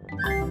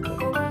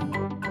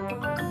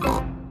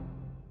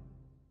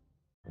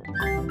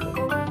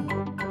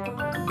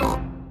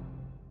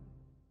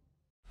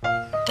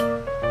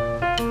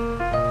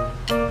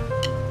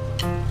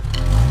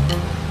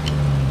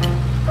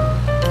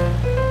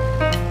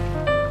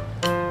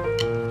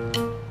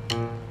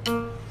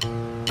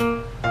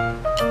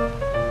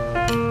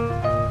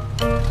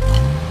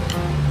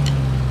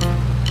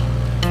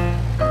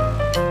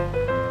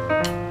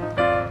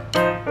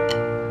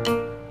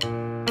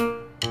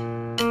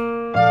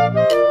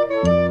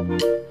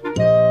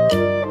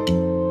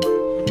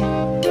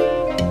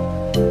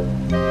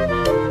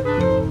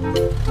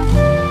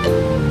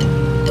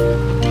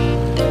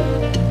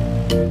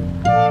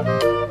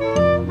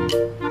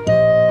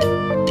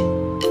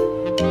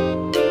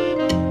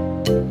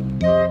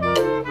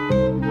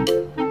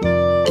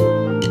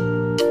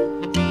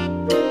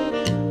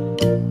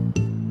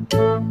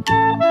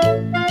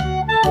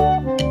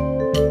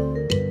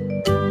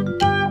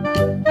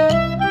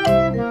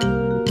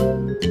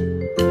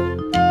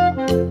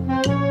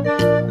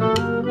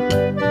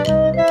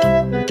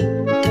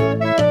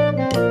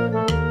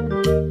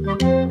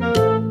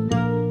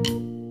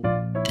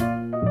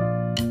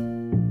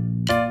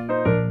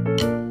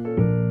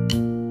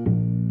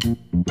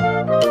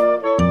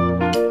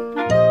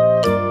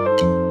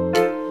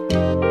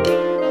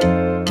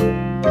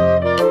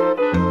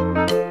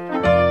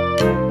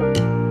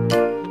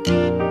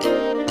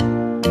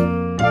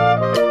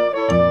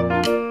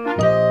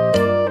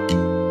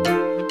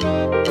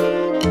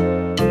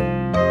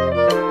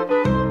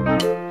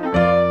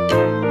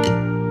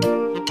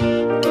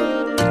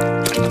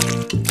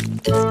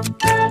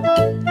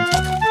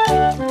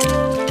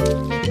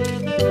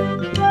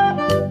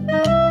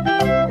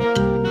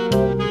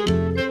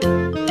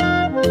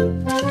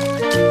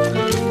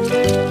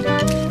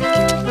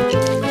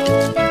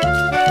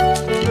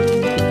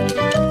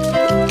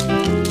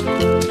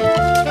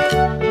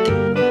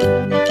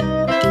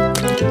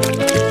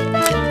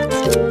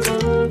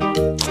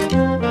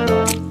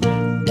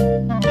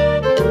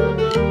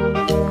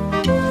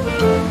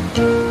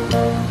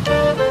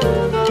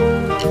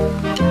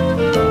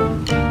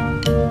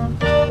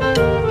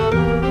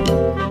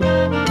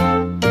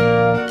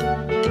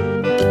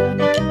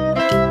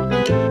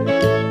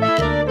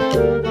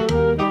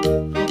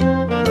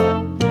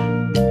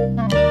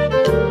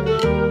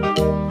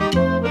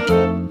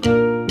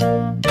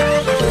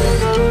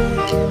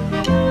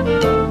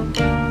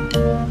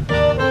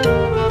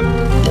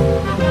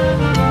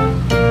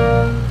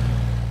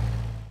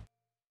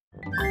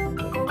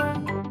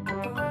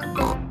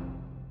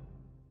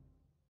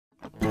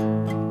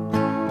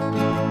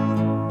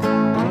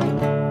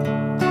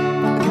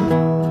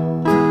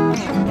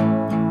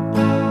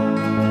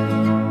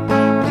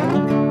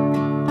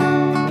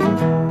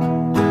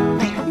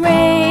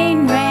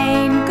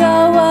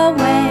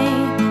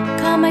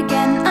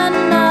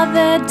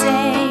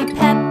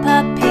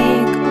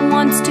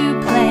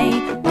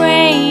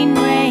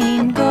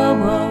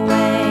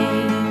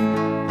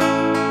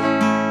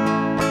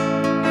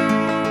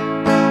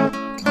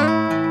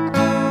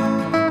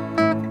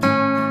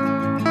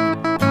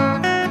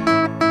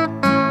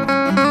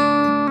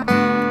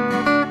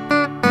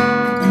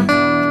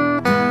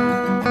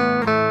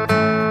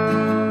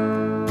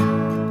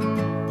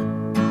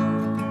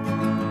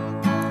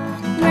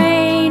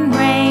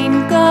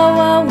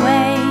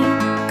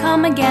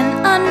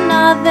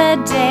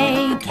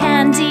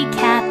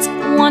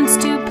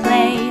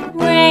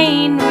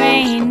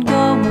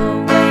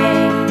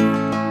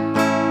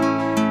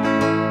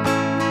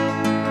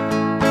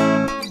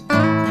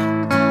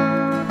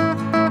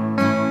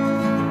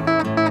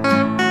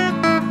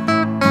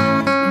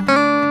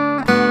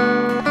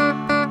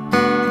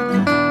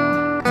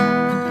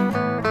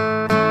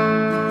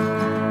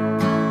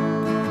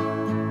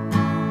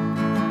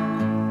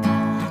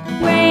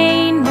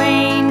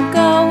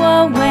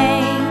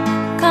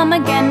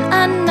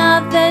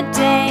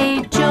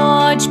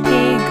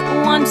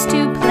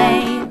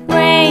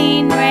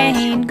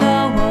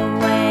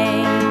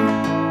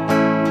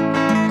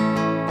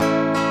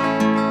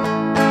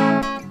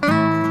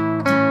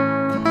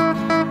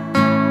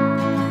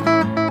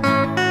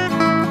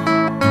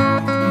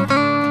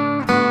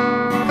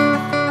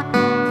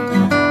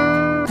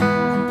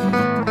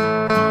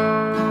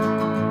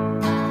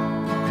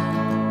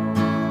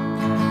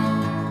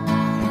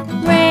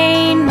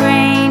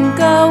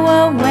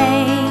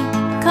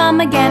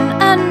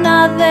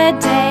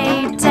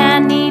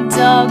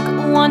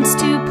 wants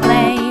to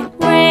play.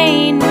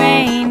 Rain,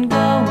 rain, go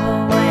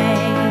away.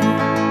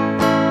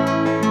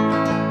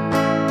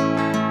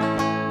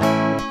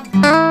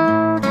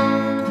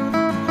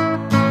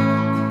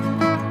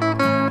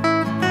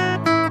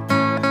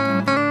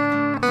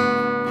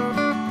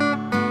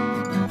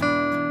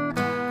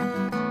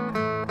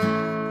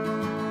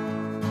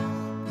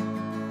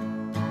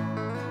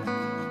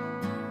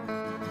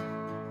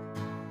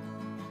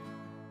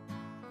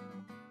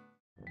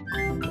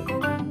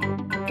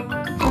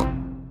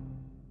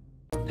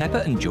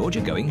 Peppa and George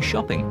are going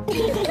shopping.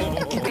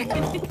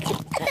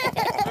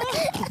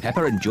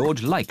 Peppa and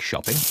George like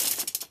shopping.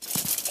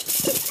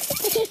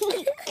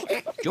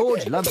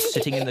 George loves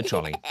sitting in the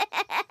trolley.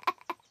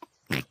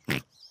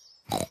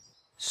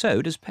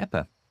 So does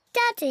Peppa.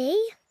 Daddy,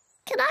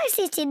 can I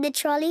sit in the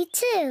trolley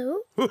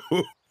too?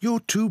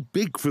 You're too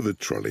big for the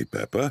trolley,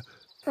 Peppa.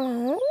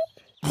 Oh,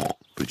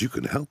 But you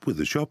can help with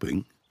the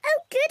shopping.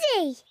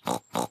 goody.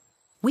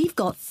 We've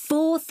got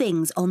 4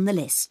 things on the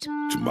list.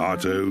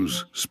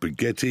 Tomatoes,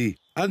 spaghetti,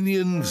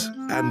 onions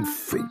and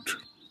fruit.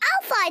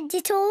 I'll find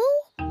it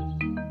all.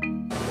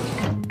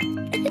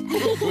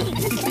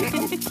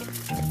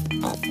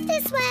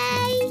 This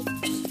way.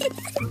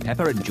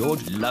 Peppa and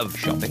George love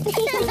shopping.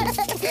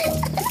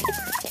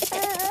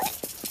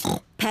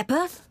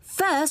 Peppa,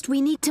 first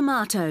we need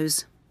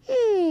tomatoes.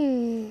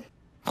 I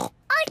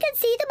can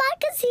see them.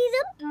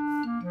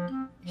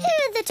 Here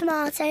are the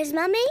tomatoes,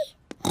 Mummy.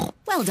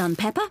 Well done,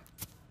 Peppa.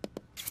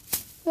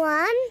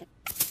 1,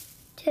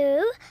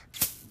 2,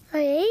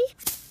 3,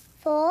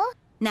 4.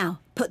 Now,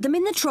 put them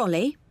in the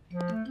trolley.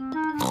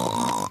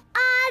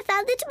 I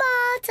found the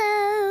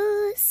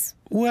tomatoes.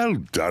 Well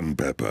done,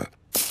 Peppa.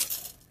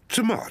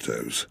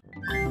 Tomatoes.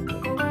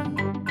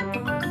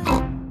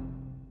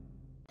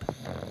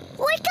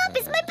 Wake up,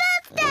 it's my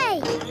birthday.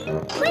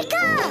 Wake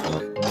up.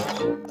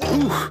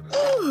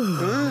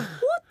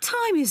 What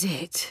time is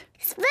it?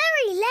 It's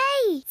very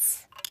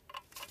late.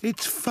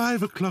 It's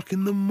 5 o'clock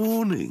in the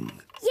morning.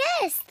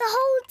 Yes, the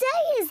whole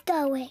day is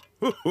going.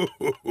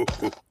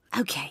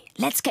 OK,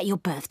 let's get your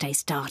birthday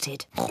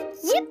started.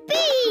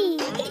 Yippee!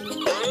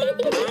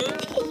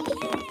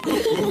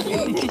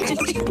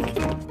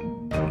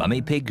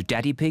 Mummy Pig,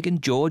 Daddy Pig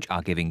and George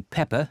are giving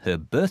Peppa her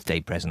birthday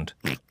present.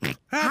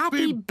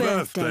 Happy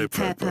birthday,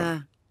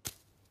 Peppa.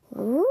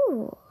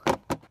 Ooh.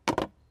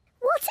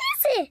 What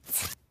is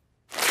it?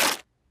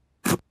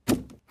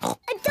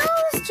 A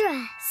doll's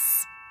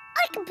dress.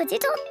 I can put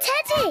it on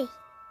Teddy.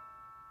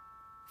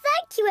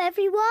 Thank you,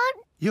 everyone.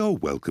 You're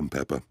welcome,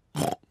 Peppa.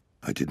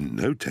 I didn't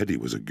know Teddy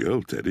was a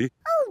girl, Teddy.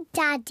 Oh,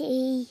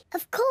 Daddy.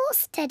 Of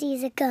course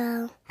Teddy's a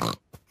girl. I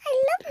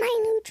love my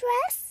new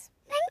dress.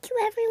 Thank you,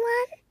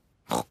 everyone.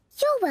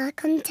 You're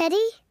welcome,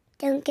 Teddy.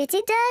 Don't get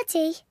it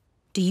dirty.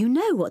 Do you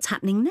know what's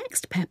happening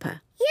next,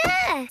 Peppa?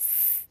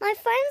 Yes. My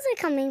friends are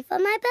coming for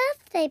my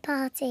birthday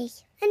party.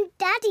 And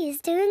Daddy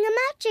is doing a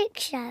magic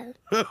show.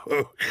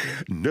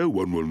 No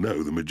one will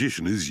know the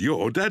magician is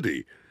your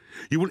daddy.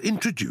 You will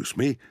introduce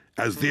me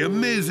as the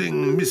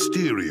amazing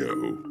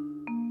Mysterio.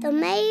 The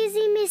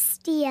Amazing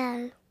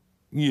Mystio.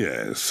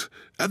 Yes,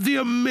 the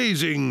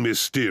amazing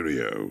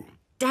Mysterio.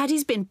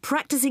 Daddy's been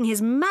practicing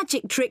his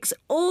magic tricks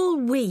all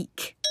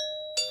week.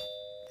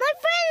 My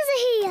friends are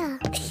here.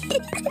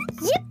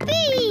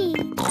 Yippee!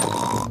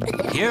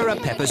 Here are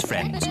Peppa's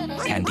friends.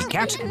 Candy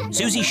Cat,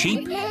 Susie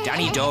Sheep,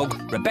 Danny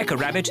Dog, Rebecca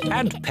Rabbit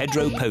and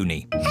Pedro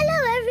Pony. Hello,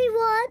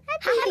 everyone.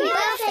 Happy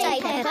birthday,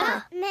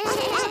 Peppa.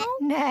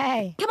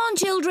 Nay. Come on,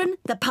 children.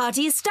 The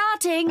party is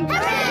starting.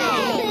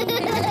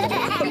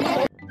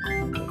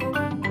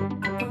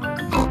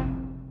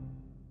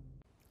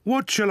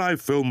 What shall I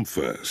film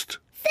first?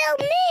 Film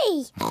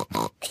me.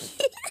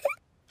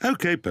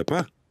 OK,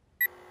 Peppa.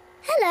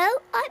 Hello,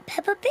 I'm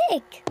Peppa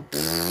Pig.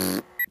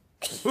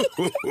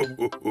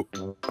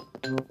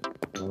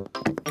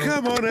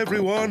 Come on,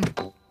 everyone.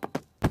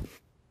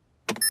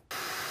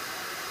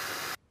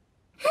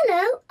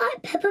 Hello, I'm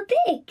Peppa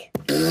Pig.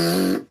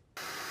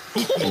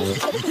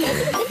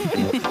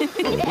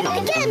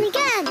 Again.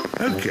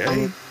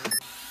 OK.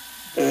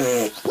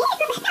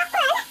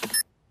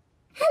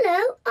 Hello,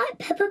 I'm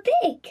Peppa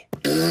Pig.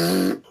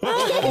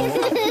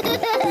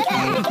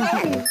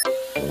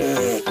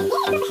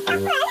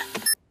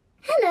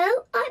 Hello,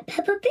 I'm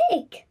Peppa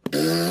Pig.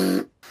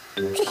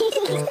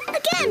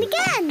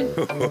 Again.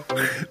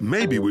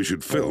 Maybe we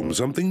should film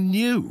something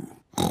new.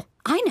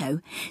 I know.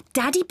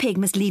 Daddy Pig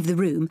must leave the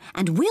room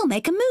and we'll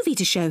make a movie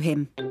to show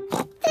him.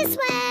 This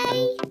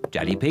way.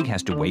 Daddy Pig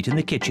has to wait in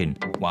the kitchen,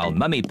 while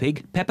Mummy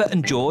Pig, Peppa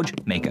and George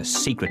make a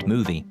secret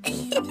movie.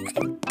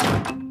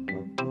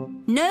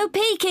 No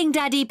peeking,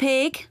 Daddy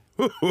Pig.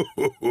 We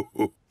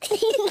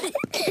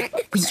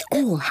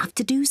all have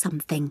to do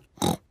something.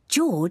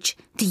 George,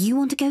 do you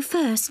want to go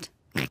first?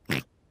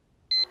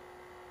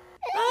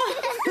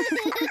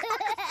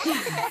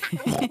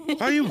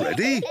 Are you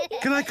ready?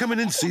 Can I come in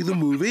and see the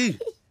movie?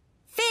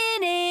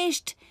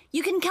 Finished.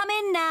 You can come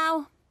in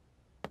now.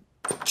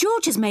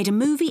 George has made a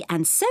movie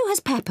and so has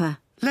Peppa.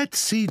 Let's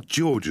see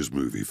George's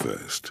movie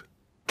first.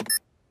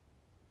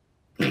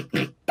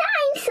 Dinosaurs.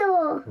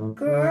 dinosaur.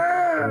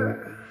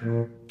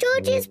 Grrr.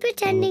 George is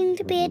pretending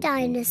to be a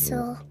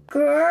dinosaur.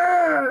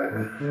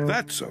 Grrr.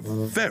 That's a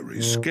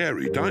very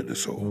scary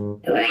dinosaur.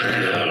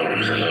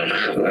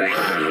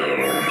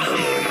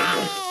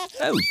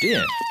 Oh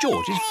dear,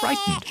 George is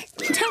frightened.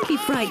 Don't be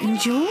frightened,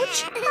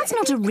 George. That's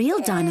not a real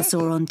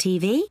dinosaur on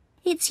TV.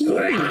 It's you.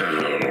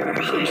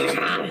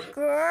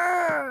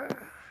 Grrr.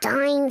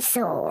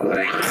 Dinosaur.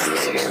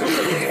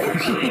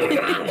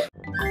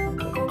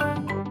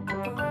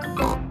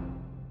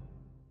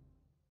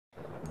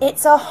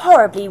 It's a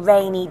horribly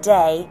rainy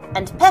day,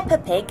 and Peppa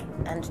Pig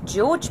and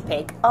George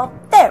Pig are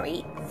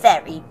very,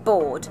 very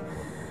bored.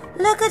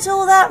 Look at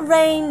all that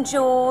rain,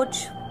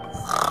 George.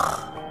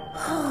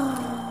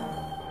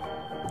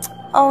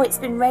 Oh, it's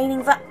been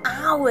raining for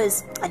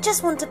hours. I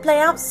just want to play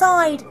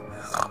outside.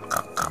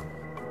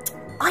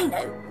 I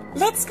know.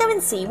 Let's go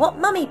and see what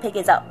Mummy Pig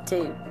is up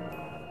to.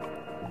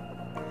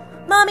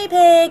 Mummy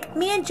Pig,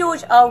 me and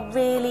George are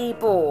really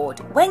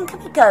bored. When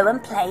can we go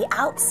and play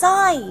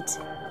outside?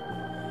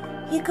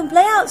 You can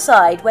play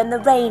outside when the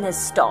rain has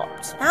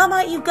stopped. How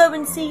might you go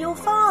and see your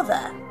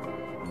father?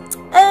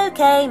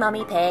 OK,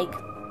 Mummy Pig.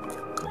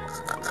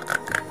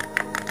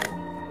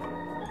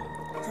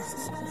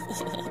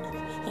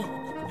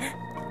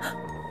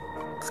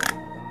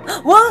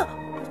 What?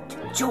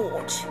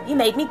 George, you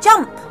made me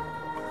jump.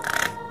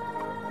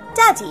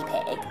 Daddy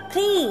Pig,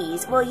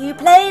 please, will you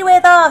play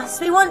with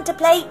us? We want to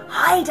play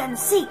hide and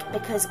seek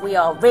because we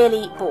are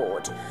really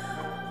bored.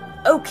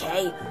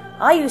 OK,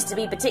 I used to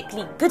be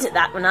particularly good at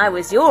that when I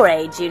was your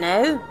age, you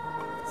know.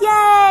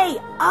 Yay!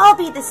 I'll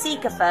be the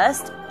seeker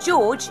first.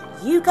 George,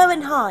 you go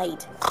and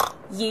hide.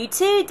 You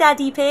too,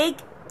 Daddy Pig.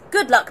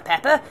 Good luck,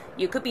 Peppa.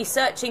 You could be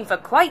searching for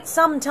quite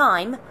some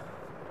time.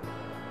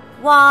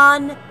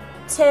 1,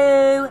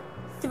 2,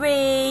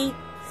 3,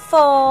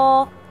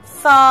 4,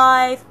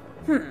 5.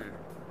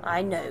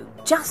 I know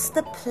just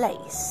the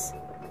place.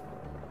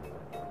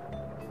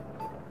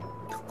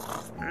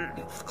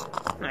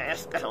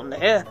 Let's get on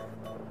there.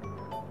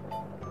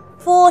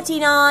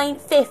 49,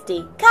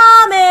 50.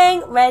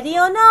 Coming! Ready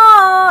or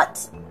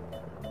not?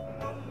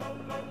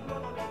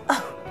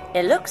 Oh,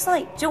 it looks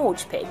like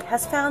George Pig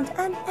has found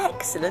an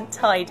excellent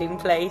hiding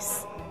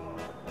place.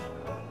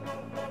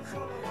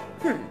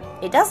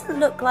 It doesn't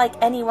look like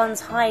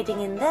anyone's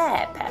hiding in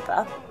there,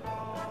 Peppa.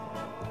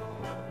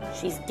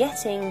 She's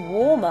getting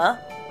warmer.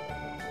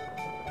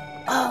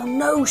 Oh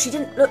no, she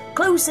didn't look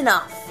close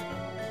enough.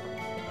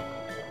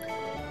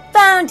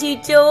 Found you,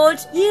 George.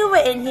 You were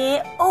in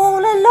here all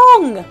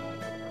along.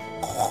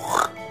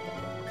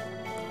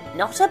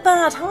 Not a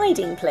bad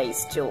hiding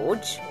place,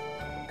 George.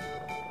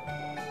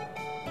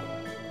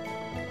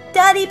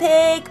 Daddy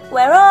Pig,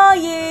 where are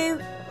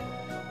you?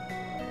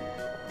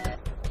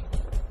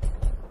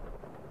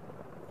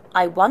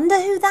 I wonder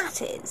who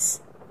that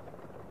is.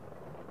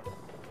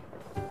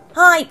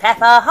 Hi,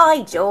 Peppa.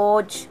 Hi,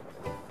 George.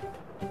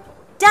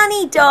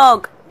 Danny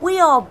Dog, we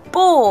are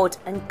bored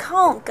and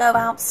can't go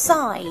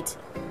outside.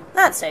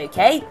 That's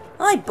okay.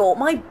 I bought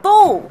my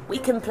ball. We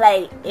can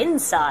play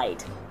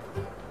inside.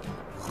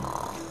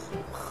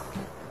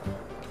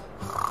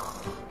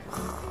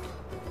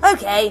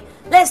 Okay,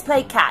 let's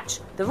play catch.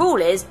 The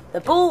rule is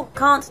the ball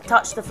can't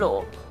touch the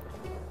floor.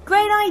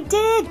 Great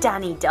idea,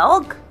 Danny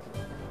Dog.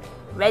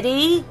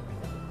 Ready?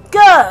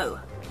 Go!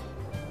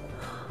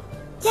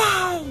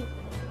 Yay!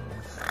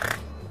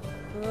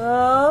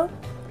 Whoa.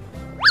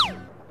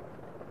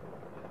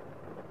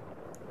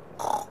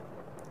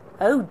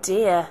 Oh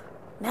dear,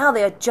 now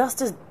they are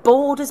just as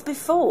bored as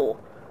before.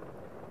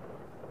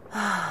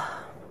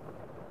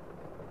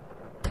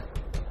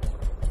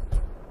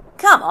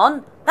 Come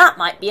on, that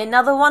might be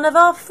another one of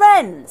our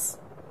friends.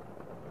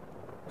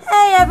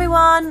 Hey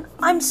everyone,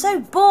 I'm so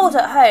bored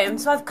at home,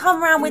 so I've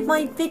come round with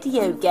my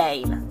video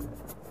game.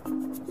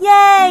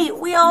 Yay,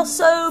 we are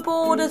so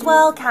bored as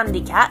well,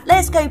 Candy Cat.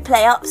 Let's go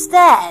play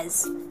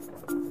upstairs.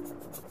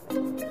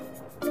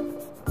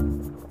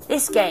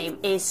 This game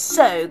is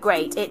so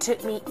great. It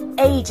took me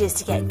ages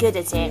to get good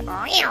at it.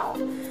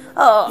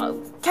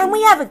 Oh, can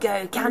we have a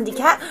go, Candy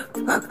Cat?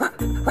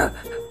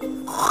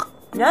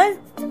 No?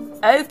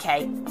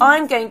 Okay,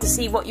 I'm going to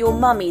see what your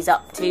mummy's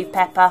up to,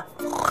 Peppa.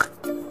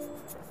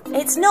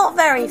 It's not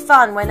very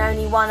fun when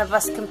only one of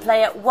us can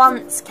play at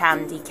once,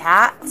 Candy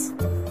Cat.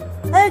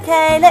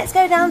 Okay, let's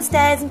go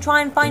downstairs and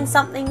try and find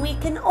something we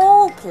can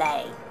all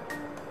play.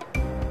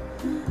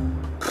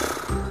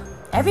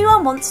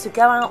 Everyone wants to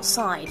go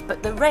outside,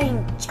 but the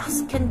rain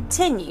just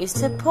continues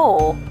to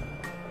pour.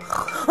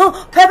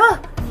 Oh,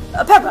 Peppa!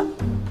 Peppa!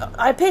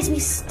 I appear to be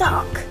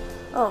stuck.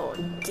 Oh,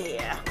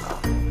 dear.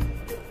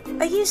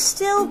 Are you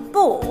still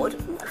bored?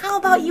 How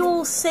about you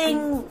all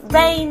sing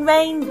Rain,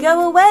 Rain,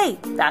 Go Away?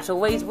 That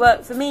always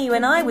worked for me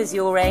when I was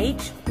your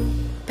age.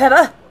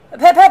 Peppa!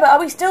 Peppa, are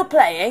we still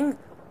playing?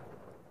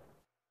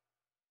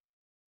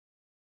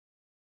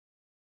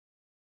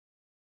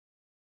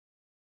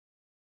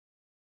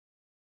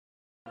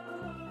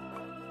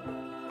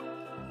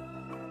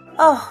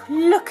 Oh,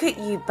 look at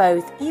you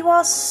both. You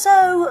are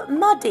so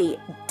muddy.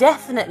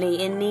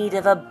 Definitely in need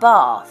of a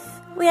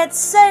bath. We had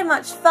so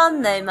much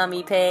fun though,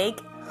 Mummy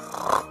Pig.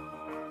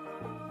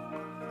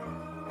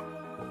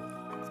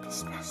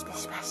 Splash, splash,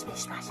 splash, splash,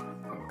 splash.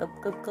 Glub,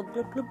 glub, glub,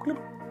 glub, glub, glub.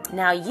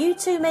 Now you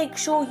two make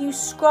sure you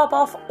scrub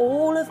off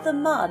all of the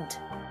mud.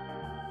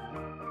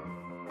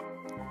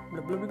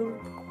 Blub, blub,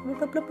 blub,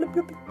 blub, blub, blub,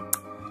 blub.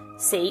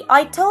 See,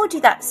 I told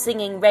you that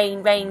singing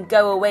Rain, Rain,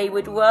 Go Away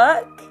would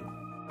work.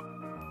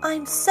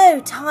 I'm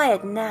so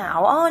tired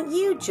now, aren't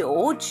you,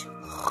 George?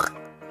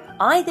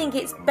 I think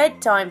it's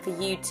bedtime for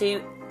you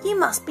two. You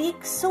must be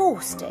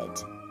exhausted.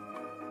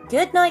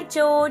 Good night,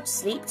 George.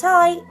 Sleep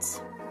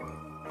tight.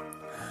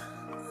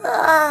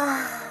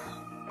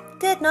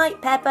 Good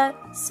night, Peppa.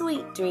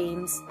 Sweet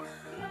dreams.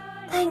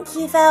 Thank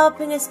you for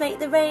helping us make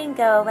the rain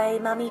go away,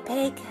 Mummy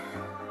Pig.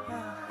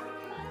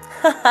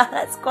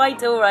 That's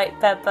quite all right,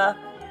 Peppa.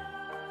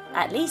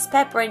 At least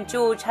Peppa and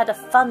George had a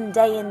fun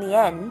day in the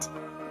end.